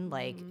men,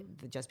 like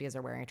just because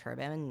they're wearing a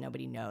turban,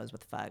 nobody knows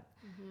what the fuck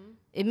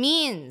it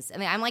means. I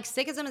mean, I'm like,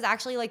 Sikhism is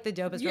actually like the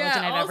dopest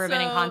religion I've ever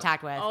been in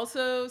contact with.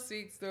 Also,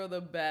 Sikhs throw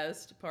the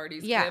best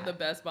parties. They have the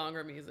best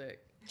Bhangra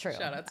music. True.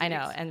 Shout out to I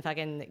know. And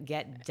fucking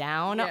get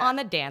down on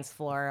the dance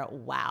floor.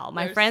 Wow.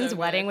 My friend's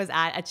wedding was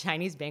at a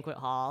Chinese banquet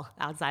hall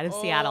outside of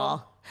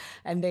Seattle,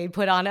 and they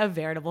put on a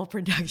veritable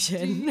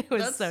production. It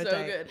was so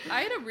tight. Good.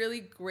 I had a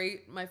really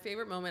my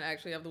favorite moment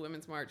actually of the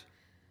Women's March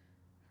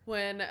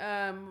when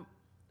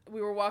we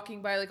were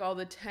walking by like all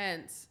the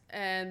tents,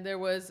 and there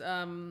was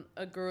a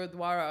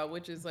Gurudwara,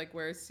 which is like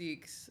where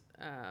Sikhs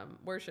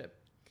worship,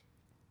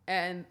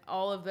 and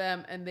all of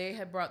them, and they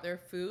had brought their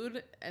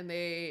food, and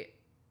they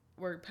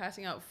were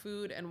passing out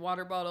food and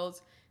water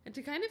bottles, and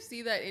to kind of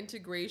see that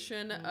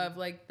integration of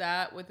like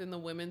that within the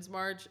Women's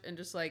March, and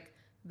just like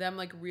them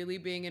like really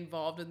being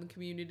involved in the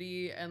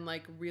community and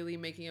like really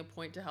making a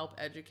point to help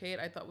educate,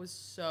 I thought was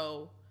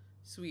so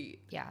sweet.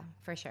 Yeah,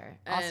 for sure.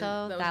 And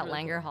also that really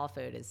Langer Hall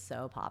food is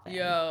so poppin'.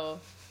 Yo,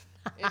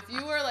 if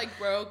you were like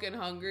broke and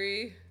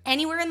hungry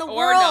anywhere in the or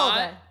world,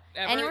 not,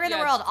 anywhere in the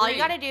world, all you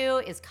got to do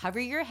is cover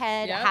your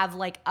head, have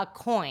like a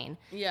coin,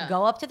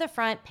 go up to the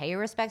front, pay your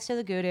respects to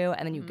the guru,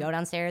 and then you go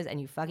downstairs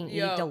and you fucking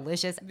eat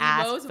delicious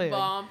ass food. The most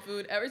bomb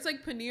food ever. It's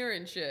like paneer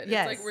and shit.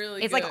 Yes. It's like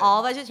really It's good. like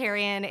all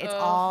vegetarian. It's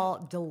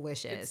all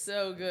delicious. It's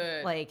so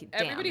good. Like,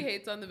 everybody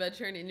hates on the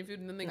vegetarian Indian food,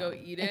 and then they go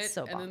eat it,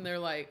 so and then they're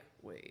like,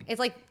 wait. It's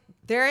like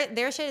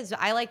their shit is,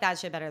 I like that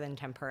shit better than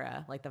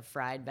tempura, like the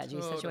fried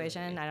veggie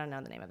situation. I don't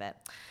know the name of it.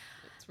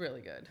 It's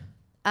really good.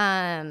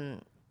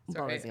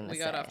 Sorry, we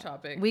got off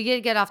topic. We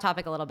did get off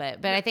topic a little bit,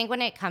 but I think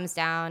when it comes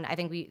down, I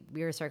think we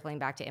were circling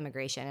back to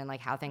immigration and like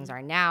how things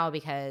are now,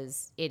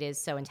 because it is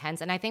so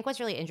intense. And I think what's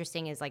really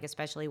interesting is like,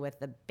 especially with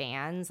the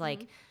bans,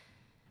 like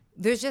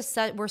there's just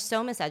we're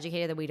so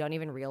miseducated that we don't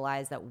even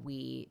realize that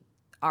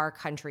our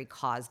country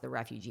caused the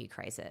refugee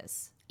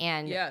crisis.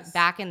 And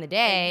back in the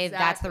day,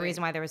 that's the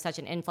reason why there was such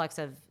an influx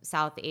of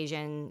Southeast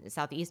Asian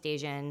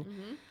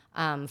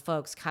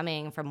folks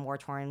coming from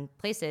war-torn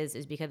places,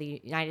 is because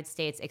the United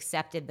States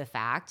accepted the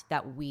fact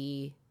that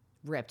we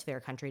ripped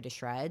their country to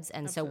shreds.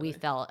 And so we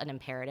felt an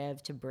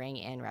imperative to bring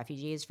in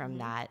refugees from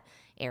that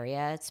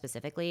area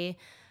specifically,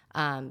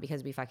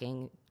 because we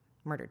fucking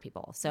murdered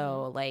people.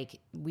 So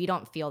like we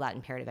don't feel that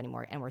imperative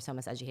anymore, and we're so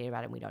miseducated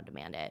about it and we don't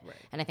demand it. Right.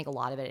 And I think a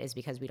lot of it is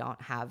because we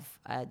don't have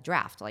a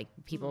draft. Like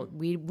people,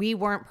 we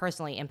weren't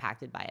personally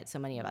impacted by it. So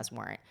many of us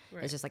weren't.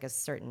 Right. It's just like a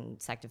certain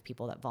sect of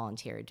people that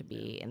volunteered to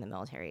be in the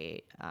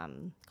military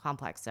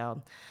complex.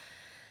 So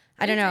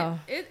I don't know.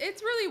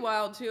 It's really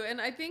wild too.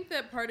 And I think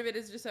that part of it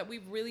is just that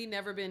we've really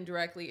never been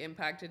directly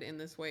impacted in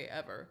this way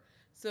ever.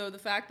 So the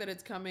fact that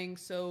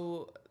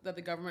that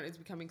the government is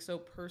becoming so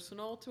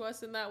personal to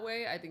us in that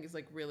way, I think is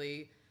like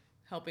really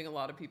helping a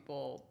lot of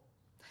people.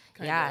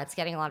 It's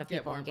getting a lot of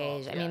people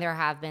engaged. I mean, there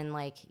have been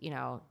like, you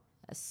know,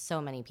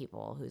 so many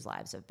people whose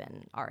lives have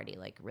been already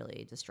like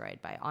really destroyed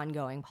by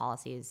ongoing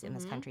policies in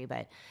this country.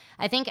 But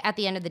I think at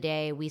the end of the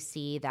day, we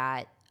see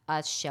that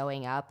us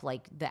showing up,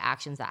 like the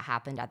actions that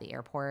happened at the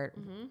airport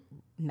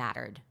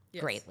mattered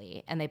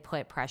greatly, and they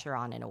put pressure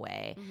on in a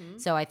way.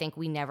 So I think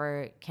we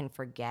never can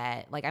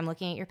forget, like I'm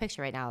looking at your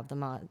picture right now of the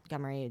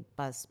Montgomery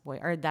bus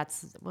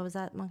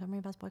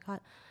Montgomery bus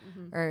boycott,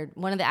 or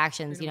one of the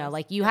actions, you know,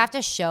 like you have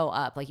to show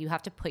up, like you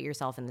have to put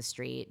yourself in the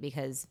street,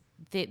 because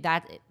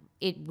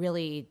it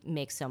really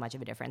makes so much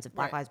of a difference. If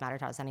Black Lives Matter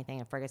taught us anything,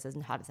 if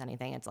Ferguson taught us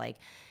anything, it's like,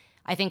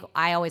 I think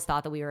I always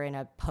thought that we were in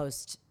a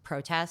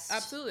post-protest.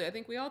 Absolutely. I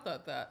think we all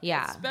thought that.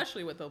 Yeah.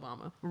 Especially with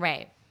Obama.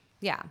 Right.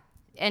 Yeah.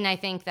 And I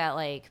think that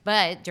like,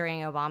 but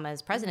during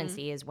Obama's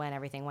presidency is when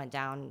everything went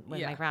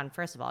like around,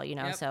 first of all, you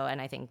know, so, and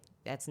I think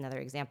that's another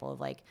example of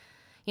like,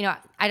 you know,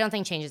 I don't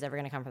think change is ever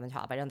going to come from the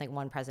top. I don't think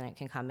one president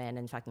can come in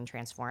and fucking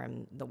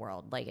transform the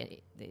world.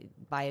 Like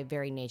by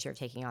very nature of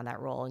taking on that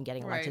role and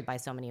getting elected by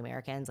so many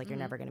Americans, like you're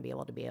never going to be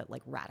able to be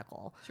like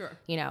radical,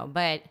 you know,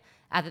 but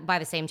by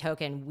the same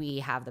token, we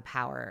have the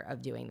power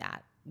of doing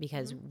that,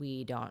 because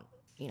we don't,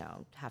 you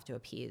know, have to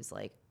appease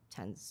like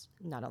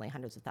not only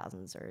hundreds of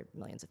thousands or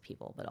millions of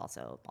people, but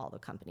also all the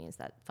companies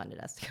that funded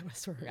us to get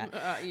us where we're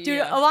at.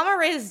 Dude, Obama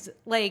raised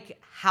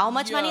like how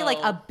much money? Like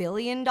 $1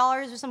 billion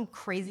or some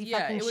crazy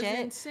fucking shit. It was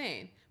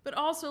insane. But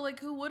also, like,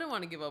 who wouldn't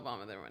want to give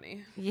Obama their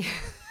money? Yeah.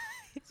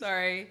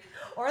 Sorry.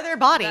 Or their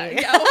body.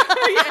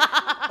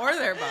 Or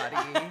their body.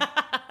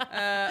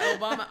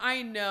 Obama,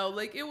 I know.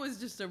 Like, it was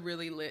just a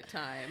really lit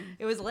time.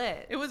 It was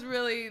lit. It was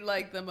really,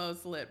 like, the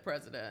most lit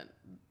president.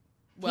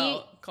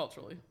 Well,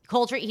 culturally.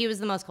 He was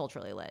the most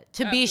culturally lit,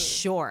 to be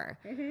sure.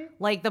 Mm-hmm.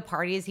 Like, the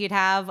parties he'd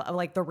have,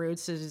 like, the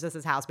Roots is just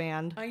his house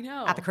band. I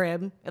know. At the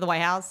crib, at the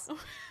White House.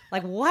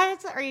 Like,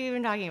 what are you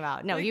even talking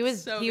about? No, like, he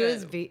was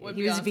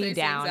V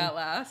down. That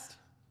last?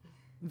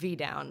 V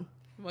down.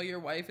 Well, your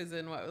wife is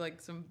in what,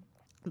 like some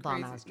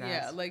bomb house dress.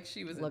 Yeah, like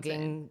she was looking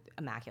insane.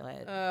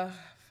 Immaculate.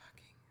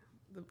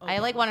 I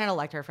like wanted to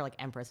elect her for like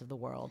Empress of the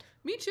World.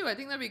 Me too. I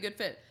think that'd be a good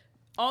fit.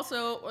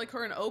 Also, like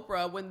her and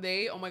Oprah, when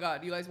they, oh my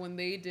God, you guys, when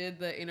they did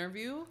the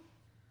interview,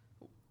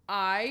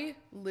 I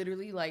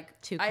literally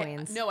like two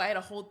queens. I had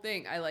a whole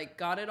thing. I like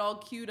got it all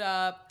queued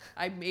up.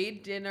 I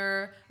made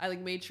dinner. I like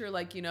made sure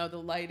like, you know,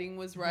 the lighting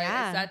was right.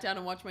 Yeah. I sat down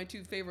and watched my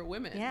two favorite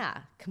women. Yeah,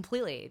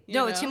 completely.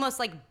 The two most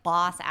like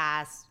boss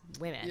ass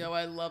women. Yo,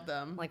 I love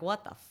them. Like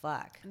what the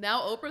fuck?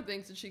 Now Oprah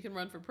thinks that she can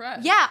run for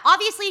press. Yeah,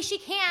 obviously she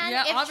can.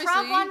 Yeah, if obviously.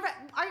 Trump won,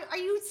 are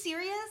you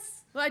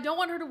serious? But I don't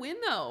want her to win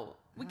though.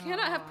 We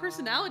cannot have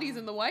personalities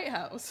in the White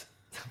House.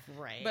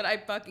 Right. But I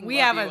fucking we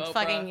love have you, a Oprah.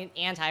 fucking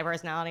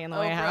anti-personality in the Oprah,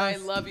 White House. I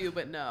love you,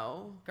 but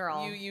no.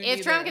 Girl.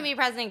 If Trump can be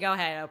president, go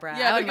ahead, Oprah.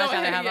 Yeah, I would much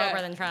rather have yeah.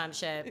 Oprah than Trump.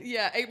 Shit.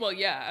 Yeah, well,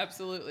 yeah,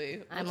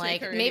 absolutely. I'm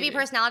like, maybe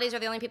personalities are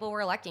the only people we're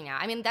electing now.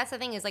 I mean, that's the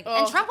thing is like,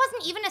 and Trump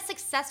wasn't even a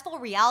successful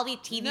reality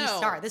TV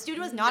star. This dude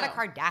was not a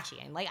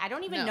Kardashian. Like, I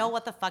don't even know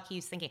what the fuck he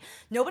was thinking.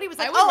 Nobody was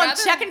like, I'm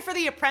checking for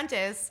The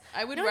Apprentice.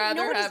 I would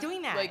rather have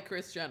doing that. like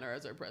Kris Jenner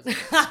as our president.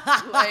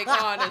 Like,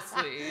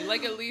 honestly.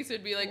 Like, at least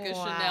it'd be like a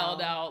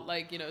Chanel'd out,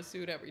 like, you know,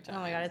 suit every time. Oh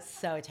my God, it's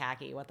so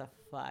tacky. What the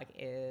fuck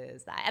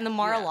is that? And the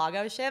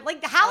Mar-a-Lago shit?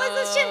 Like, how is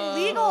this shit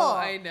legal?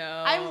 I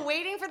know. I'm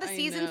waiting for the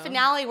season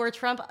finale where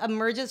Trump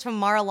emerges from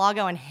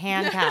Mar-a-Lago in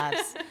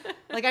handcuffs.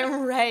 Like,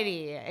 I'm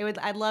ready.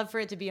 I'd love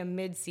for it to be a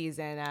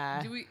mid-season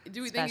Do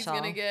we think he's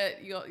gonna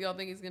get? Y'all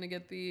think he's gonna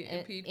get the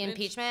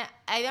impeachment?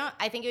 I don't.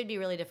 I think it would be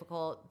really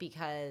difficult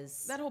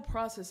because that whole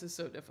process is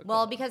so difficult.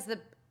 Well, because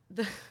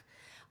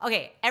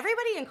okay,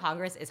 everybody in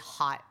Congress is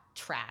hot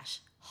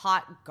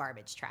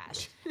garbage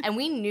trash. And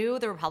we knew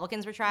the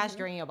Republicans were trash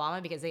during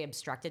Obama because they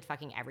obstructed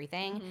fucking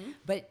everything.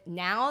 But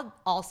now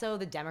also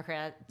the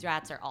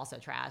Democrats are also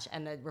trash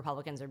and the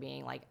Republicans are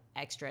being like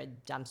extra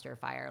dumpster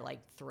fire, like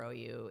throw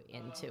you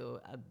into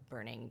a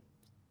burning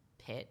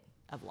pit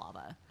of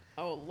lava.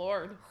 Oh,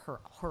 Lord.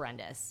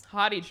 Horrendous.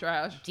 Hottie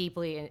trash.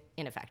 Deeply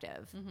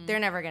ineffective. They're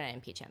never going to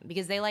impeach him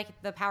because they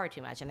like the power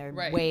too much and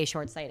they're way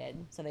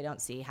short-sighted. So they don't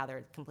see how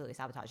they're completely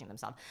sabotaging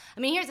themselves. I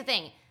mean, here's the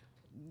thing.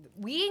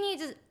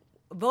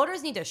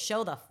 Voters need to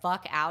show the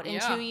fuck out in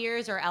 2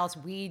 years or else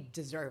we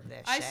deserve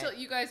this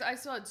shit. I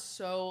still had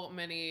so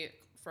many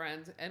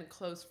friends and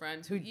close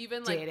friends who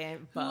even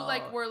didn't vote. Who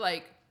like were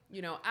like,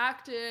 you know,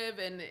 active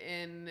and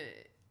in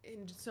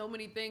so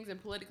many things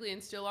and politically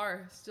and still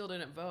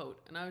didn't vote.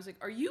 And I was like,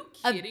 are you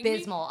kidding me?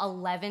 Abysmal.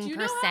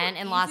 11%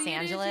 in Los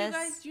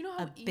Angeles. Do you know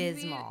how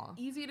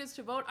easy it is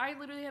to vote? I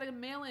literally had a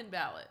mail-in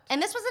ballot.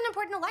 And this was an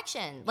important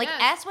election. Like,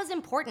 S was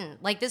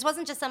important. Like, this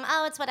wasn't just some,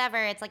 it's whatever.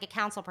 It's like a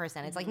council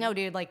person. It's like, no,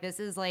 dude, like, this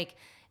is like,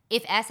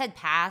 if S had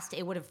passed,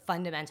 it would have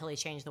fundamentally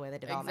changed the way the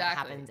development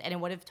happens, and it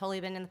would have totally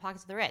been in the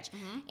pockets of the rich.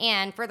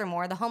 And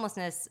furthermore, the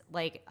homelessness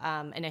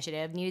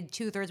initiative needed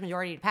 2/3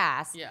 majority to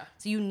pass. Yeah.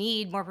 So you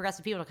need more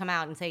progressive people to come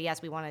out and say,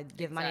 yes, we want to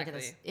give money to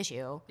this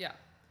issue. Yeah.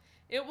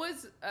 It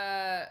was,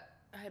 I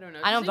don't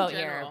know. I don't vote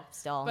here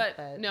still.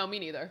 But no, me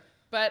neither.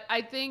 But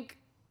I think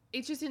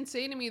it's just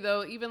insane to me,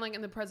 though, even like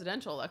in the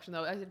presidential election,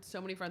 though, I had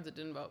so many friends that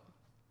didn't vote.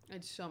 I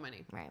had so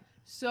many. Right.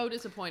 So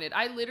disappointed.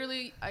 I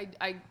literally,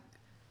 I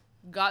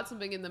got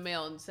something in the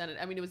mail and sent it.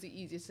 I mean, it was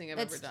the easiest thing I've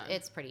ever done.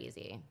 It's pretty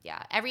easy.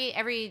 Yeah.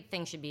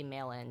 Everything should be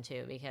mail in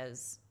too,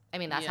 because I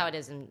mean that's how it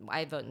is.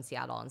 I vote in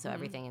Seattle, and so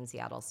everything in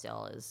Seattle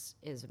still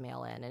is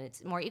mail in, and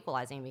it's more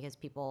equalizing because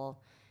people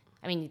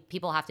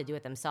have to do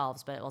it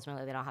themselves, but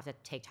ultimately they don't have to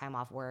take time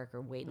off work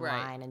or wait in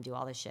line and do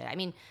all this shit. I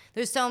mean,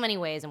 there's so many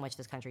ways in which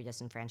this country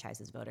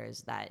disenfranchises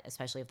voters that,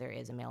 especially if there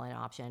is a mail-in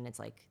option, it's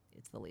like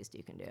it's the least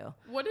you can do.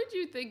 What did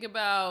you think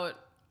about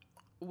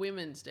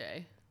Women's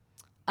Day?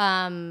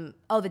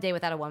 The Day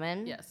Without a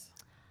Woman? Yes.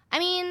 I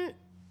mean,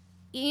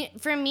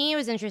 for me, it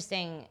was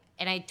interesting,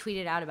 and I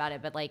tweeted out about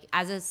it, but, like,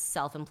 as a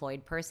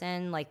self-employed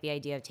person, like, the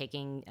idea of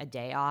taking a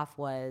day off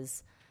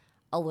was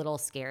a little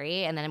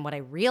scary, and then what I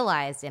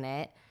realized in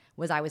it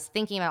was I was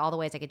thinking about all the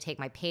ways I could take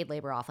my paid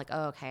labor off. Like,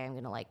 oh, okay, I'm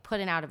going to like put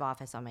an out of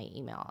office on my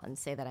email and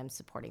say that I'm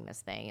supporting this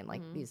thing and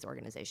like these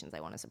organizations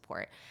I want to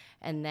support.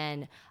 And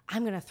then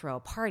I'm going to throw a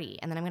party,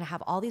 and then I'm going to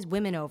have all these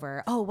women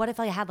over. Oh, what if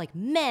I had like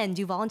men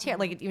do volunteer?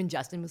 Like even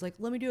Justin was like,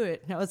 let me do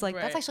it. And I was like,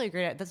 that's actually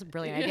that's a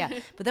brilliant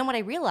idea. But then what I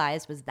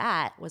realized was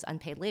that was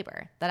unpaid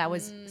labor that I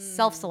was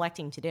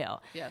self-selecting to do.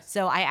 Yes.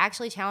 So I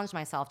actually challenged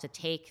myself to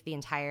take the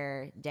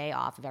entire day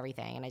off of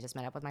everything. And I just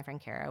met up with my friend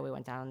Kara.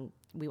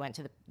 We went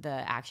to the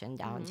action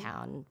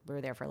downtown. We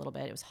were there for a little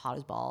bit. It was hot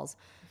as balls.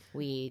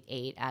 We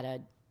ate at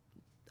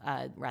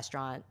a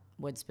restaurant,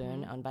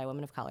 Woodspoon, owned by a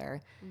woman of color.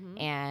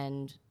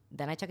 And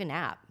then I took a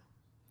nap.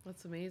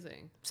 That's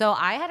amazing. So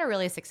I had a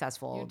really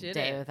successful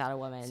day without a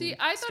woman. See,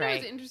 I thought it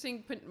was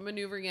interesting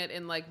maneuvering it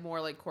in like more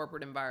like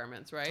corporate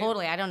environments, right?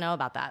 Totally. I don't know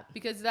about that.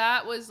 Because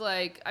that was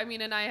like, I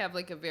mean, and I have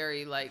like a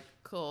very like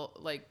cool,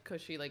 like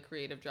cushy, like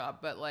creative job,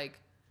 but like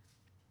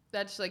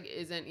that just like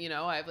isn't, you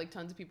know, I have like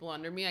tons of people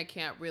under me. I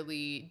can't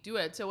really do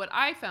it. So what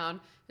I found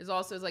is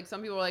also is like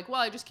some people are like,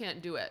 well, I just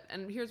can't do it.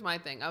 And here's my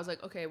thing. I was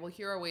like, okay, well,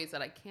 here are ways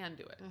that I can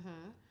do it.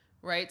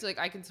 Right? So like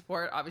I can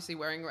support obviously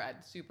wearing red,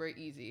 super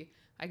easy.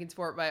 I can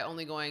support by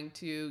only going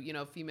to, you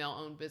know,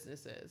 female-owned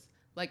businesses.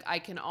 Like I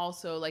can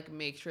also like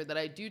make sure that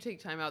I do take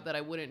time out that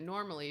I wouldn't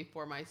normally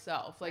for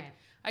myself. Like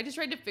I just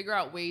tried to figure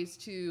out ways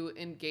to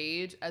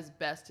engage as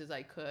best as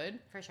I could.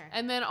 For sure.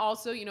 And then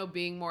also, you know,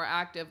 being more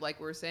active, like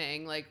we're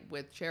saying, like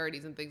with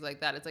charities and things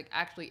like that. It's like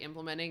actually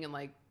implementing and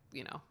like,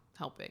 you know,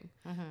 helping.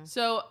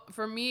 So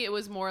for me, it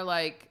was more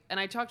like, and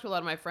I talked to a lot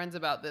of my friends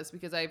about this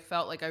because I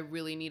felt like I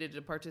really needed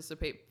to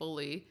participate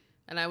fully.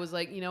 And I was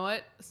like, you know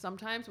what?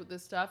 Sometimes with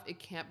this stuff, it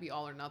can't be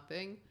all or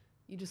nothing.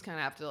 You just kind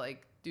of have to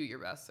like do your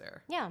best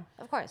there. Yeah,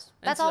 of course.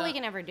 That's all we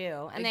can ever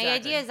do. And the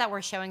idea is that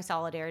we're showing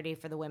solidarity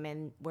for the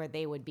women where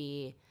they would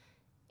be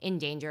in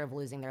danger of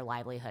losing their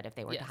livelihood if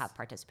they were to have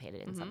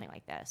participated in something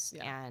like this.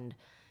 And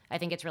I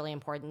think it's really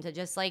important to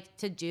just like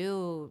to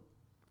do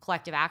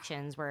collective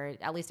actions where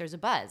at least there's a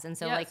buzz. And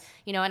so like,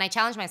 you know, and I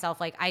challenged myself,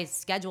 like I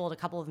scheduled a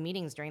couple of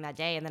meetings during that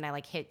day, and then I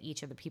like hit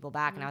each of the people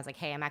back and I was like,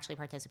 hey, I'm actually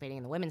participating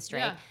in the women's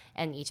strike.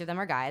 And each of them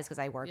are guys because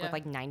I work with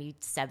like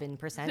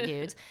 97%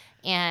 dudes.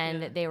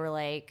 And they were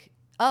like,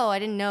 oh, I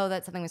didn't know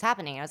that something was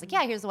happening. And I was like,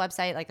 yeah, here's the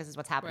website. Like, this is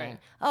what's happening.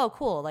 Oh,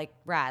 cool. Like,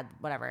 rad,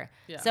 whatever.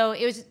 So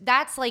it was,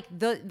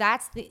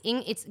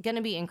 it's going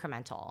to be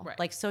incremental.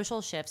 Like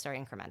social shifts are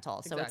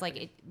incremental. So it's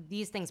like,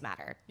 these things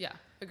matter. Yeah,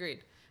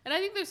 agreed. And I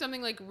think there's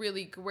something like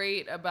really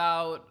great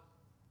about,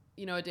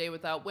 you know, A Day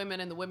Without Women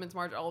and the Women's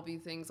March, all of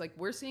these things. Like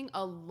we're seeing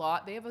a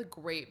lot. They have a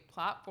great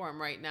platform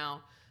right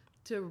now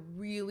to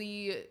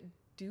really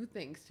do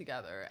things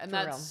together. And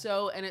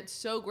it's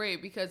so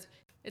great because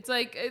it's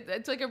like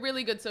a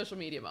really good social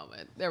media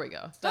moment. There we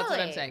go. That's what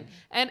I'm saying.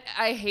 And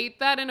I hate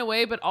that in a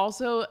way, but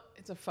also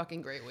it's a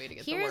fucking great way to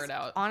get the word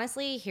out.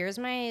 Honestly, here's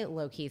my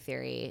low-key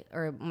theory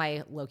or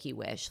my low-key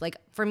wish. Like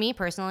for me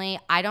personally,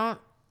 I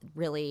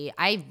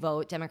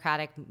vote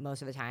Democratic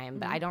most of the time,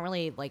 but I don't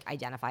really like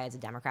identify as a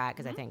Democrat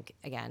because I think,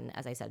 again,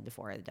 as I said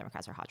before, the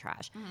Democrats are hot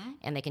trash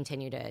and they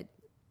continue to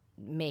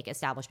make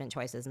establishment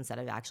choices instead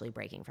of actually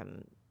breaking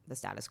from the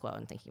status quo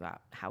and thinking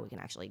about how we can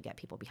actually get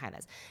people behind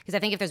this. Because I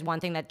think if there's one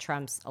thing that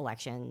Trump's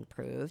election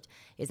proved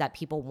is that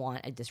people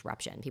want a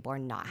disruption. People are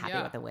not happy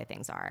with the way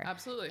things are.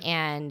 Absolutely.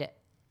 And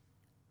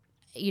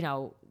you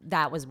know,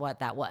 that was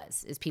what that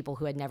was, is people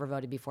who had never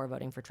voted before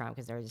voting for Trump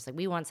because they were just like,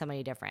 we want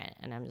somebody different.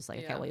 And I'm just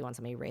like, okay, well, you want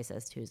somebody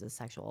racist who's a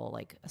sexual,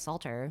 like,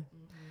 assaulter,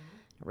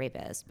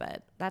 rapist,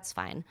 but that's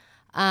fine.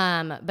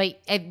 But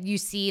you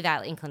see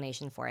that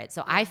inclination for it.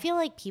 So I feel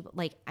like people,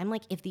 like, I'm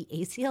like, if the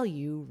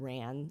ACLU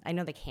ran, I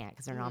know they can't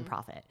because they're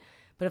nonprofit,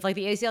 but if, like,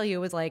 the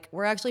ACLU was like,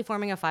 we're actually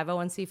forming a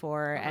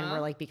 501c4 and we're,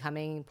 like,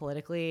 becoming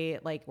politically,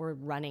 like, we're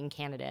running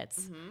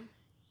candidates.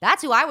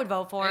 That's who I would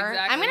vote for.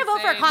 Exactly. I'm going to vote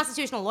for a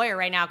constitutional lawyer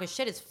right now because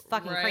shit is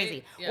fucking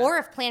crazy. Yeah. Or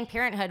if Planned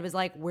Parenthood was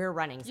like, we're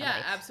running somebody.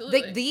 Yeah,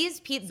 absolutely. Like these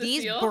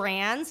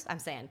brands, I'm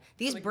saying,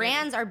 these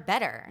brands are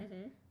better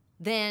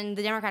than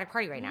the Democratic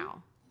Party right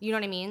now. You know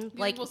what I mean?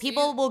 Like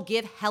people will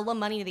give hella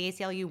money to the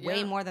ACLU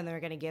way more than they're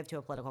going to give to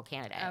a political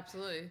candidate.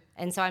 Absolutely.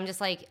 And so I'm just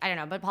like, I don't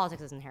know, but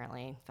politics is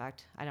inherently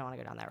fucked. I don't want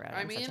to go down that road.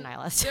 I'm such a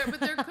nihilist. But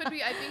there could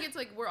be, I think it's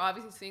like, we're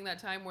obviously seeing that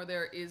time where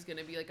there is going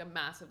to be like a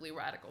massively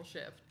radical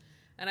shift.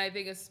 And I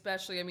think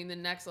especially, I mean, the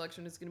next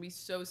election is going to be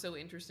so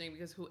interesting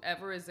because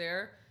whoever is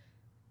there,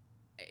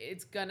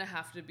 it's going to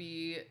have to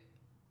be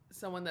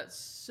someone that's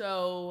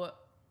so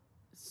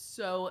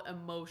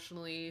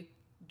emotionally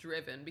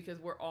driven because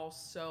we're all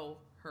so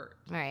hurt.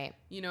 Right.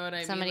 You know what I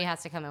mean? Somebody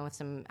has to come in with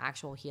some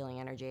actual healing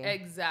energy.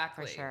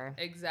 Exactly. For sure.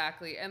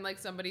 Exactly. And like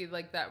somebody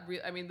like that,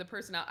 I mean, the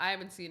person out, I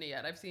haven't seen it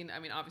yet. I've seen, I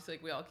mean, obviously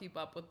like we all keep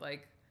up with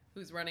like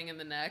who's running in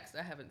the next.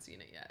 I haven't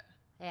seen it yet.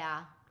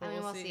 Yeah, but I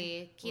mean, we'll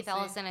see. Keith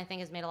Ellison, I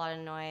think, has made a lot of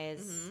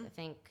noise. I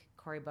think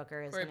Cory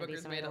Booker is going to be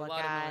something to look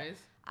at.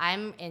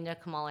 I'm into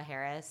Kamala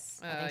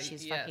Harris. I think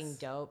she's fucking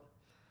dope.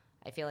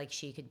 I feel like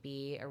she could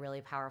be a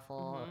really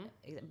powerful...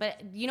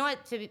 But you know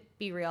what? To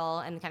be real,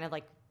 and kind of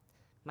like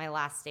my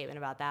last statement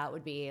about that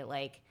would be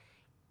like,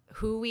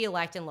 who we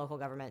elect in local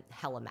government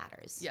hella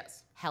matters.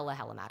 Yes. Hella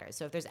matters.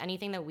 So if there's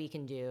anything that we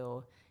can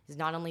do is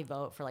not only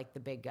vote for like the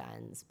big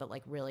guns, but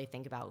like really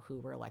think about who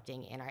we're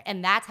electing in our,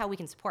 and that's how we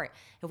can support.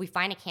 If we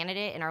find a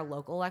candidate in our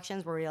local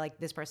elections where we're like,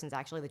 this person's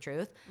actually the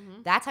truth,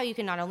 that's how you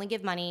can not only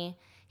give money,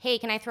 hey,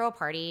 can I throw a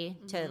party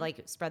to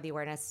like spread the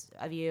awareness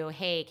of you?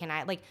 Hey, can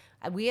I, like,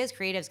 we as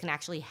creatives can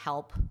actually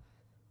help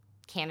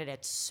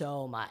candidates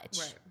so much.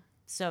 Right.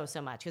 So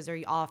much. Because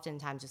they're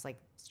oftentimes just like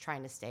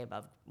trying to stay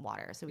above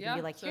water. So we can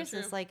be like, here's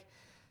this like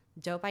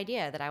dope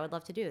idea that I would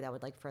love to do that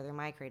would like further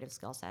my creative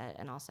skill set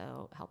and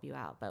also help you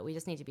out. But we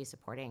just need to be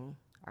supporting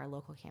our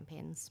local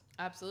campaigns.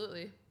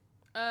 Absolutely.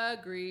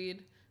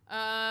 Agreed.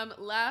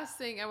 Last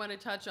thing I want to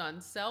touch on,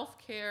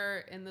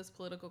 self-care in this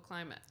political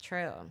climate.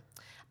 True.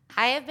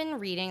 I have been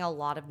reading a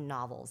lot of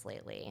novels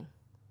lately.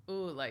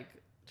 Ooh, like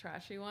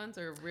trashy ones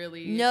or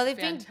really they've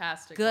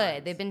fantastic been good.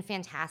 ones? They've been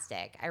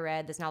fantastic. I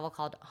read this novel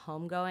called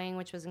Homegoing,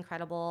 which was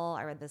incredible.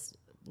 I read this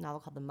novel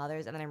called The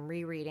Mothers, and then I'm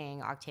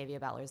rereading Octavia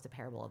Butler's The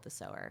Parable of the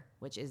Sower,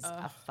 which is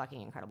a fucking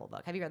incredible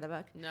book. Have you read the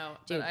book? No.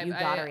 Dude, you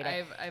gotta read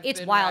it. I've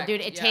it's been wild, wrecked.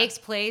 dude. It takes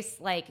place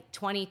like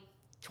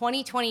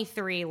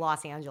 2023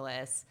 Los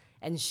Angeles,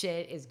 and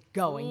shit is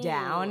going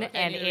down,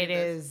 and it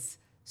is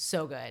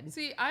so good.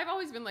 See, I've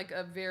always been like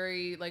a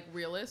very like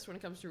realist when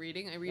it comes to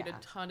reading. I read a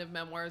ton of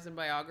memoirs and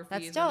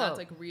biographies, and that's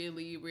like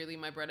really, really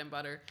my bread and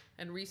butter.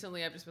 And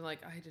recently, I've just been like,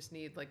 I just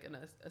need like an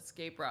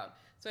escape route.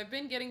 So I've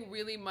been getting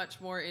really much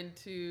more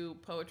into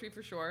poetry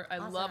for sure. I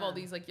love all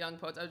these like young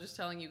poets. I was just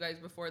telling you guys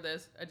before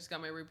this, I just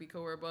got my Rupi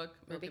Kaur book.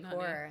 Rupi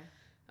Kaur.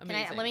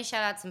 Let me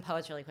shout out some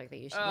poets really quick that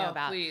you should know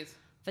about. Please.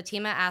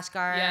 Fatima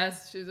Ashgar.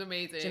 Yes, she's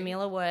amazing.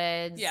 Jamila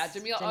Woods. Yeah,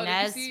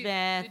 Jamila.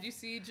 Smith. Did you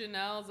see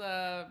Janelle's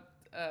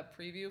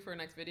preview for her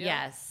next video?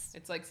 Yes.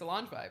 It's like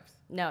Solange vibes.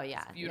 No,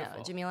 yeah. It's beautiful.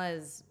 No, Jamila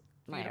is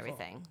my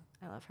everything.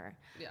 I love her.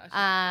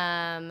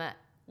 Yeah.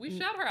 We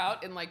shout her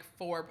out in like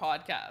 4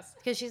 podcasts.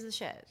 Because she's the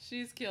shit.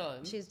 She's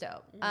killing. She's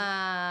dope.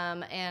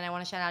 And I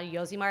want to shout out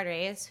Yosi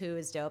Martres, who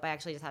is dope. I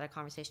actually just had a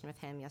conversation with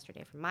him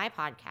yesterday for my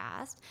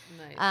podcast.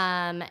 Nice.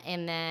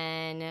 And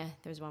then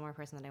there's one more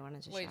person that I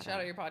wanted to shout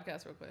out your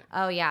podcast real quick.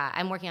 Oh, yeah.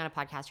 I'm working on a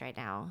podcast right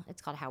now.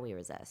 It's called How We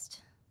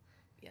Resist.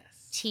 Yes.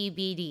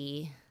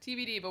 TBD,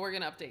 but we're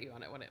going to update you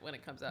on it when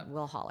it comes up.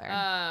 We'll holler.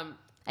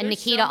 And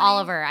Nikita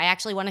Oliver. I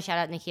actually want to shout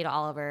out Nikita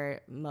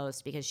Oliver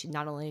most because she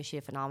not only is she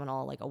a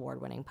phenomenal like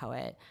award-winning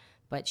poet,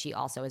 but she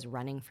also is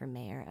running for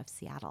mayor of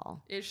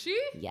Seattle. Is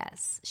she?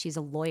 Yes. She's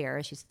a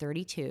lawyer. She's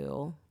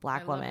 32,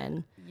 Black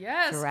woman.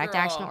 Yes, direct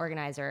action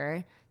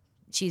organizer.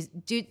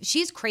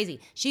 She's crazy.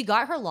 She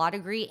got her law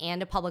degree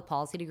and a public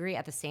policy degree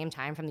at the same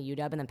time from the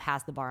UW and then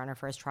passed the bar on her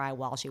first try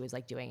while she was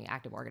like doing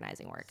active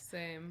organizing work.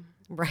 Same.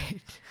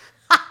 Right.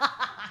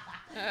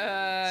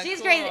 She's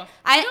cool. crazy.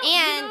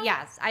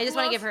 Yes, I just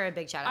want to give her a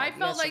big shout out. I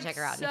felt like check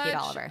her out, such Nikita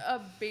Oliver.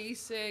 a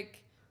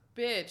basic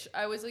bitch.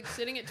 I was like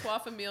sitting at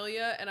 12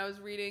 Amelia and I was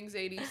reading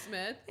Zadie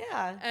Smith.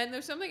 Yeah. And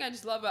there's something I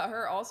just love about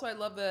her. Also, I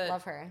love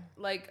her.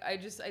 Like I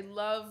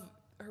love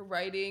her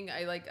writing.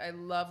 I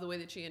love the way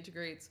that she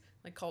integrates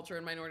like culture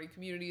and minority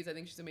communities. I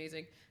think she's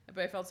amazing.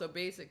 But I felt so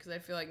basic because I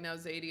feel like now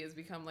Zadie has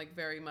become like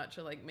very much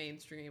a like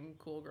mainstream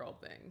cool girl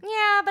thing.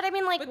 Yeah, but I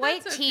mean like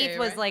White Teeth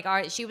was like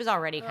she was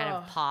already kind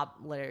of pop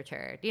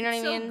literature. Do you know what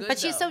I mean? Good, but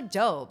she's so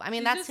dope. I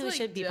mean, that's who like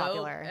should be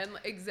popular. And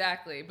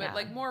exactly, but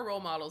like more role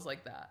models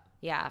like that.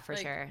 Yeah, for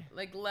sure.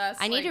 Like less.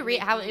 I need to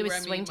read how it was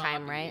Remy Swing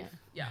Time, right?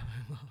 Yeah.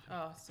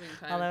 Oh, Swing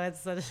Time. Although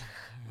it's such.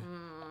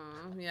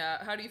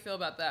 Yeah. How do you feel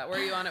about that? Where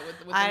are you on it with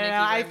the I don't know.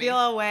 I Remy? feel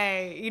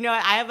away. You know,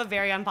 I have a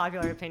very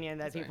unpopular opinion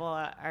that people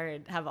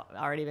have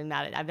already been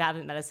mad at. I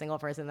haven't met a single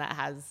person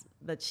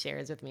that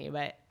shares with me,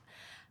 but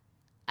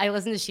I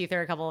listened to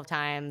Sheether a couple of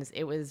times.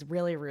 It was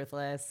really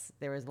ruthless.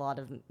 There was a lot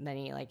of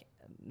many like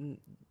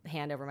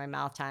hand over my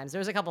mouth times. There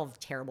was a couple of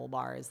terrible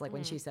bars, like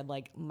when she said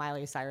like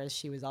Miley Cyrus,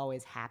 she was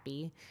always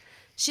happy.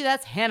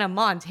 That's Hannah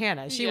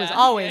Montana. She was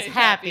always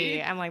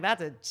happy. I'm like,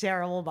 that's a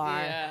terrible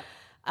bar. Yeah.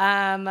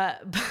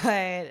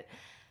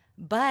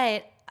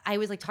 But I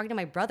was like talking to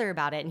my brother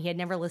about it, and he had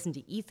never listened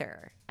to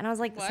Ether. And I was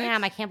like, what?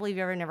 Sam, I can't believe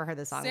you ever never heard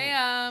this song.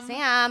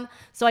 Sam.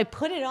 So I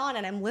put it on,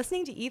 and I'm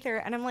listening to Ether,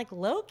 and I'm like,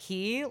 low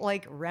key,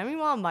 like Remy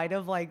Ma might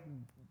have like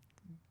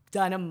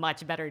done a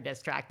much better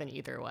diss track than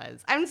Ether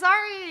was. I'm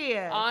sorry.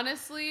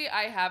 Honestly,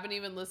 I haven't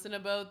even listened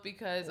to both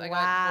because I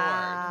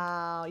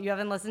got bored. You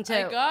haven't listened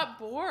to? I got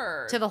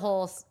bored. To the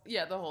whole.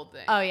 Yeah, the whole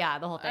thing. Oh yeah,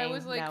 the whole thing. I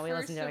was like, no, we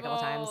listened to it a couple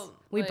times.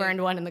 We like,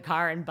 burned one in the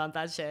car and bumped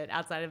that shit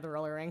outside of the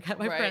roller rink at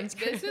my friend's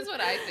crib. This is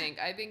what I think.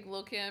 I think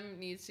Lil Kim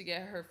needs to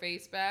get her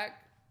face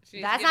back.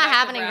 That's not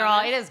happening,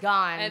 girl. It is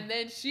gone. And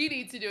then she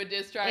needs to do a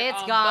diss track.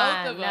 It's on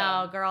gone. both of them.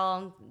 No,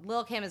 girl.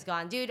 Lil Kim is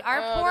gone, dude.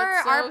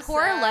 Our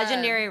poor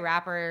legendary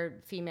rapper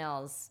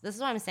females. This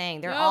is what I'm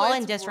saying. They're all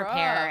in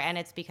disrepair, and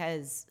it's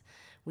because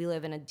we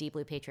live in a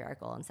deeply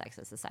patriarchal and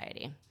sexist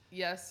society.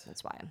 Yes,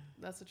 that's why.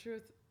 That's the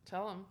truth.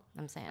 Tell them.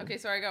 I'm saying. Okay,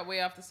 sorry, I got way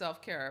off the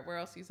self-care. Where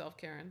else are you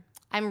self-caring?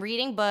 I'm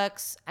reading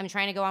books. I'm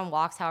trying to go on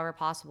walks however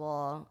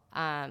possible.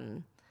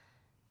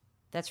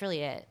 That's really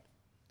it.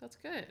 That's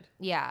good.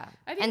 Yeah.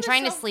 I think And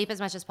trying to sleep as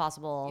much as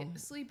possible. Yeah,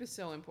 sleep is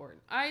so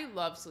important. I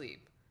love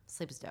sleep.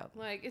 Sleep is dope.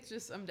 Like, it's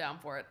just, I'm down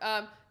for it.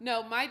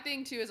 No, my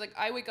thing too is like,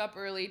 I wake up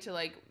early to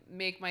like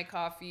make my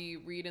coffee,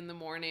 read in the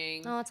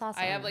morning. Oh, that's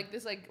awesome. I have like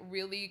this like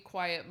really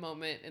quiet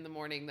moment in the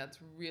morning that's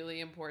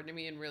really important to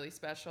me and really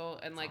special.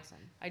 And like, awesome.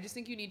 I just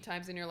think you need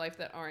times in your life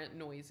that aren't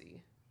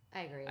noisy.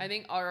 I agree. I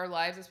think our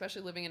lives,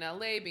 especially living in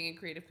LA, being in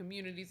creative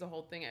communities, the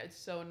whole thing, it's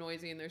so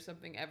noisy and there's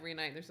something every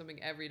night, there's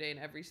something every day and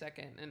every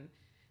second.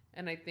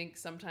 And I think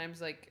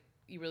sometimes like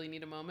you really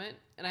need a moment.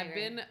 And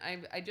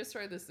I just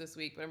started this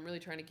week, but I'm really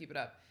trying to keep it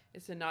up.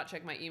 Is to not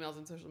check my emails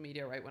and social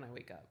media right when I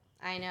wake up.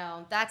 I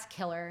know. That's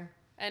killer.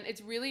 And it's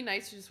really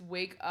nice to just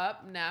wake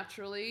up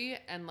naturally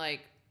and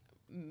like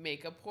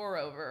make a pour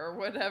over or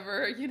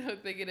whatever,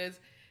 thing it is.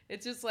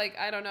 It's just like,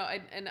 I don't know.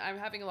 And I'm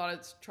having a lot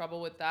of trouble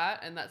with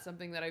that. And that's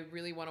something that I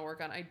really want to work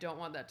on. I don't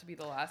want that to be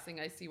the last thing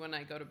I see when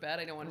I go to bed.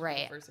 I don't want it to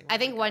be the first thing. I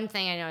think one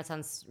thing, I know it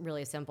sounds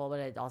really simple, but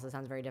it also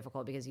sounds very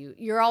difficult because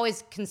you're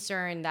always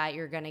concerned that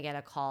you're going to get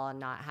a call and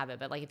not have it.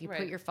 But like if you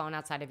put your phone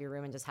outside of your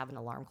room and just have an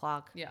alarm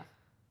clock. Yeah.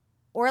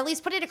 Or at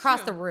least put it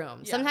across the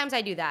room. Yeah. Sometimes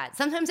I do that.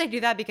 Sometimes I do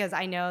that because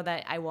I know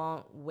that I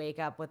won't wake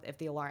up if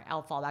the alarm,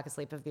 I'll fall back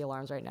asleep if the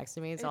alarm's right next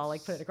to me. So I'll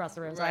like put it across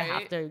the room. So I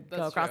have to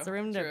go across the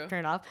room to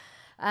turn it off.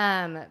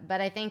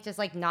 But I think just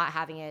like not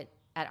having it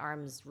at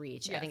arm's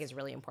reach, I think is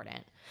really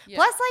important. Yeah.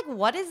 Plus, like,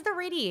 what is the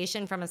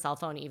radiation from a cell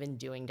phone even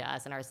doing to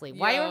us in our sleep?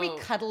 Why are we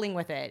cuddling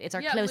with it? It's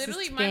our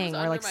closest thing.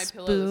 We're like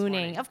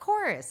spooning. Of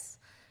course.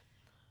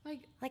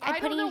 Like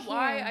I don't know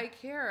why I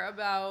care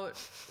about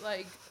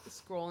like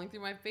scrolling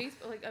through my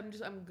Facebook. Like I'm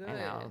good. I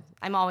know.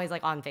 I'm always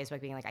like on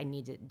Facebook being like, I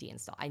need to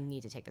deinstall. I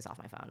need to take this off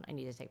my phone. I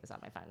need to take this off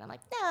my phone. And I'm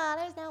like, no,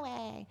 there's no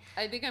way.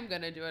 I think I'm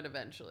gonna do it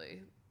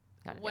eventually.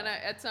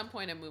 At some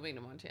point I'm moving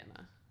to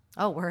Montana.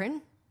 Oh, word?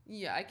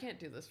 Yeah, I can't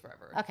do this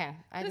forever. Okay.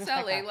 This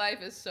LA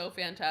life is so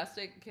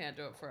fantastic. Can't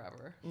do it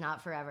forever.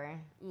 Not forever.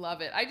 Love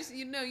it. I just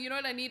you know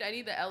what I need? I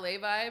need the LA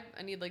vibe.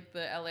 I need like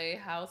the LA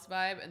house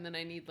vibe, and then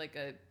I need like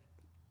a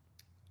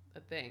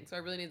thing. So I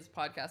really need this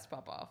podcast to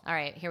pop off. All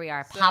right, here we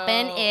are.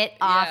 Popping it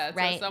off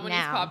right now. Someone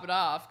needs to pop it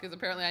off because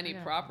apparently I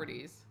need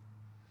properties.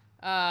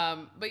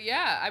 But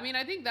yeah, I mean,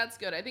 I think that's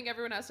good. I think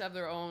everyone has to have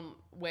their own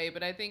way,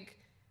 but I think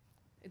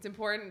it's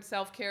important.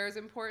 Self-care is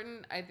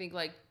important. I think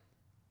like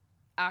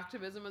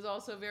activism is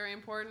also very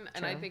important.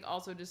 And I think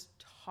also just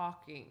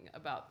talking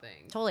about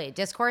things. Totally.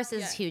 Discourse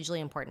is hugely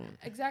important.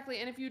 Exactly.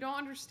 And if you don't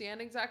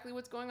understand exactly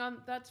what's going on,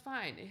 that's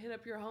fine. Hit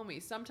up your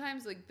homies.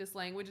 Sometimes like this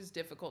language is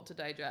difficult to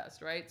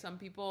digest, right? Some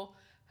people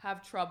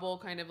have trouble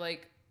kind of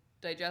like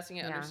digesting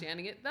it,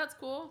 understanding it. That's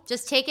cool.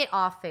 Just take it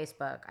off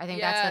Facebook. I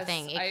think that's the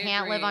thing. It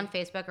can't live on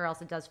Facebook or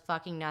else it does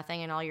fucking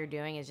nothing. And all you're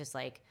doing is just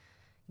like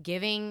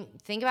think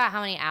about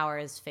how many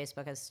hours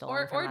Facebook has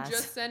stolen from us. Or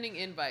just sending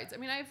invites. I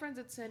mean, I have friends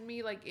that send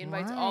me like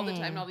invites all the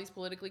time and all these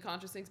politically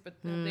conscious things, but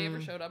have they ever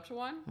showed up to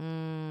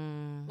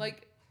one?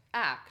 Like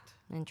act.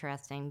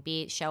 Interesting.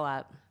 Show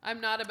up.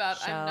 I'm not about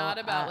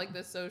like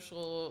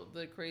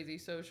the crazy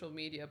social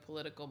media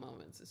political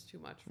moments. It's too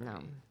much for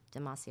me.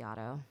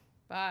 Demasiado.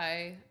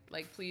 Bye.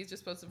 Like, please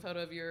just post a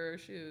photo of your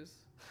shoes.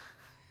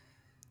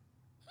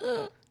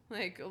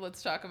 Like,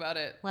 let's talk about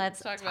it. Let's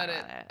talk about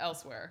it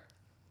elsewhere.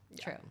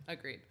 Yeah, true.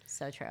 Agreed.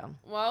 So true.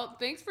 Well,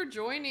 thanks for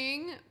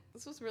joining.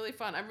 This was really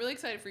fun. I'm really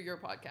excited for your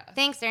podcast.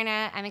 Thanks,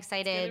 Zarna. I'm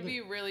excited. It's going to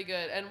be really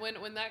good. And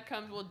when that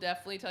comes, we'll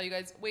definitely tell you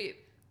guys.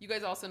 Wait, you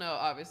guys also know,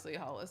 obviously,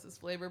 Hollis is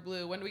Flavr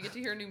Blue. When do we get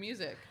to hear new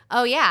music?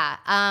 Oh, yeah.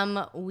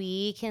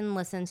 We can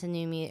listen to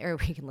new music, or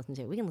we can listen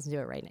to it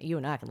right now. You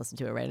and I can listen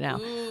to it right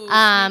now. Ooh,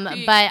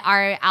 but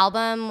our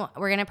album,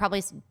 we're going to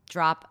probably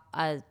drop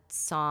a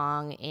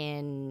song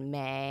in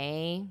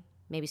May,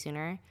 maybe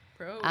sooner.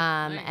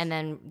 Nice. And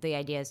then the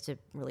idea is to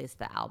release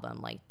the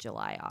album like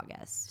July,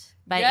 August.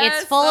 But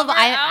it's full of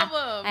I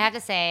have to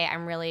say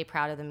I'm really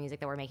proud of the music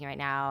that we're making right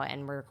now,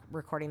 and we're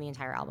recording the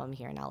entire album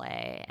here in LA,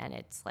 and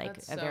it's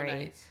like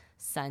very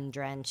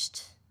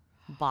sun-drenched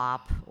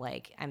bop.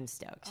 Like I'm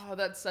stoked. Oh,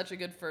 that's such a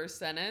good first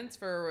sentence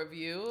for a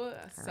review.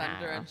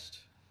 Sun-drenched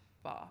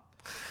bop.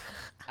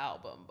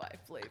 Album by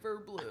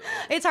Flavr Blue.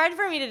 It's hard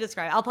for me to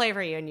describe. I'll play it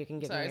for you and you can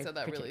give me your I said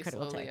that really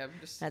slowly.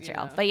 That's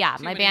real. But yeah,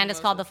 my band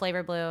is called the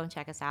Flavr Blue.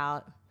 Check us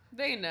out.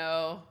 They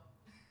know.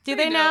 Do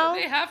they know?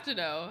 They have to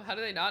know. How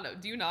do they not know?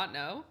 Do you not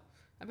know?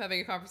 I'm having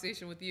a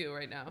conversation with you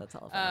right now. That's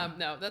all.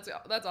 No, that's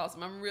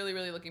awesome. I'm really,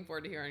 really looking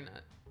forward to hearing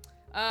that.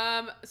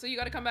 So you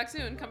got to come back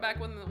soon. Come back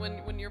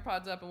when your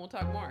pod's up and we'll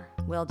talk more.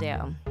 Will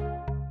do.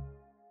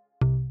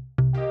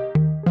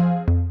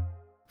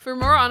 For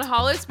more on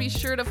Hollis, be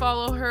sure to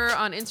follow her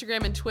on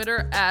Instagram and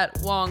Twitter at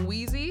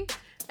Wong-Wear.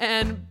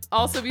 And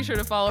also be sure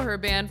to follow her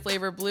band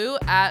Flavr Blue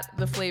at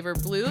The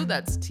Flavr Blue.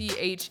 That's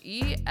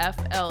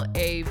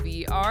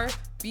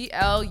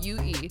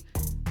TheFlavrbLue.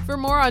 For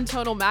more on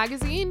Tonal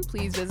Magazine,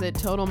 please visit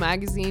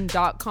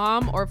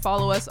tonalmagazine.com or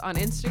follow us on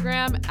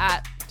Instagram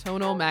at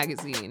Tonal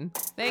Magazine.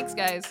 Thanks,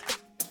 guys.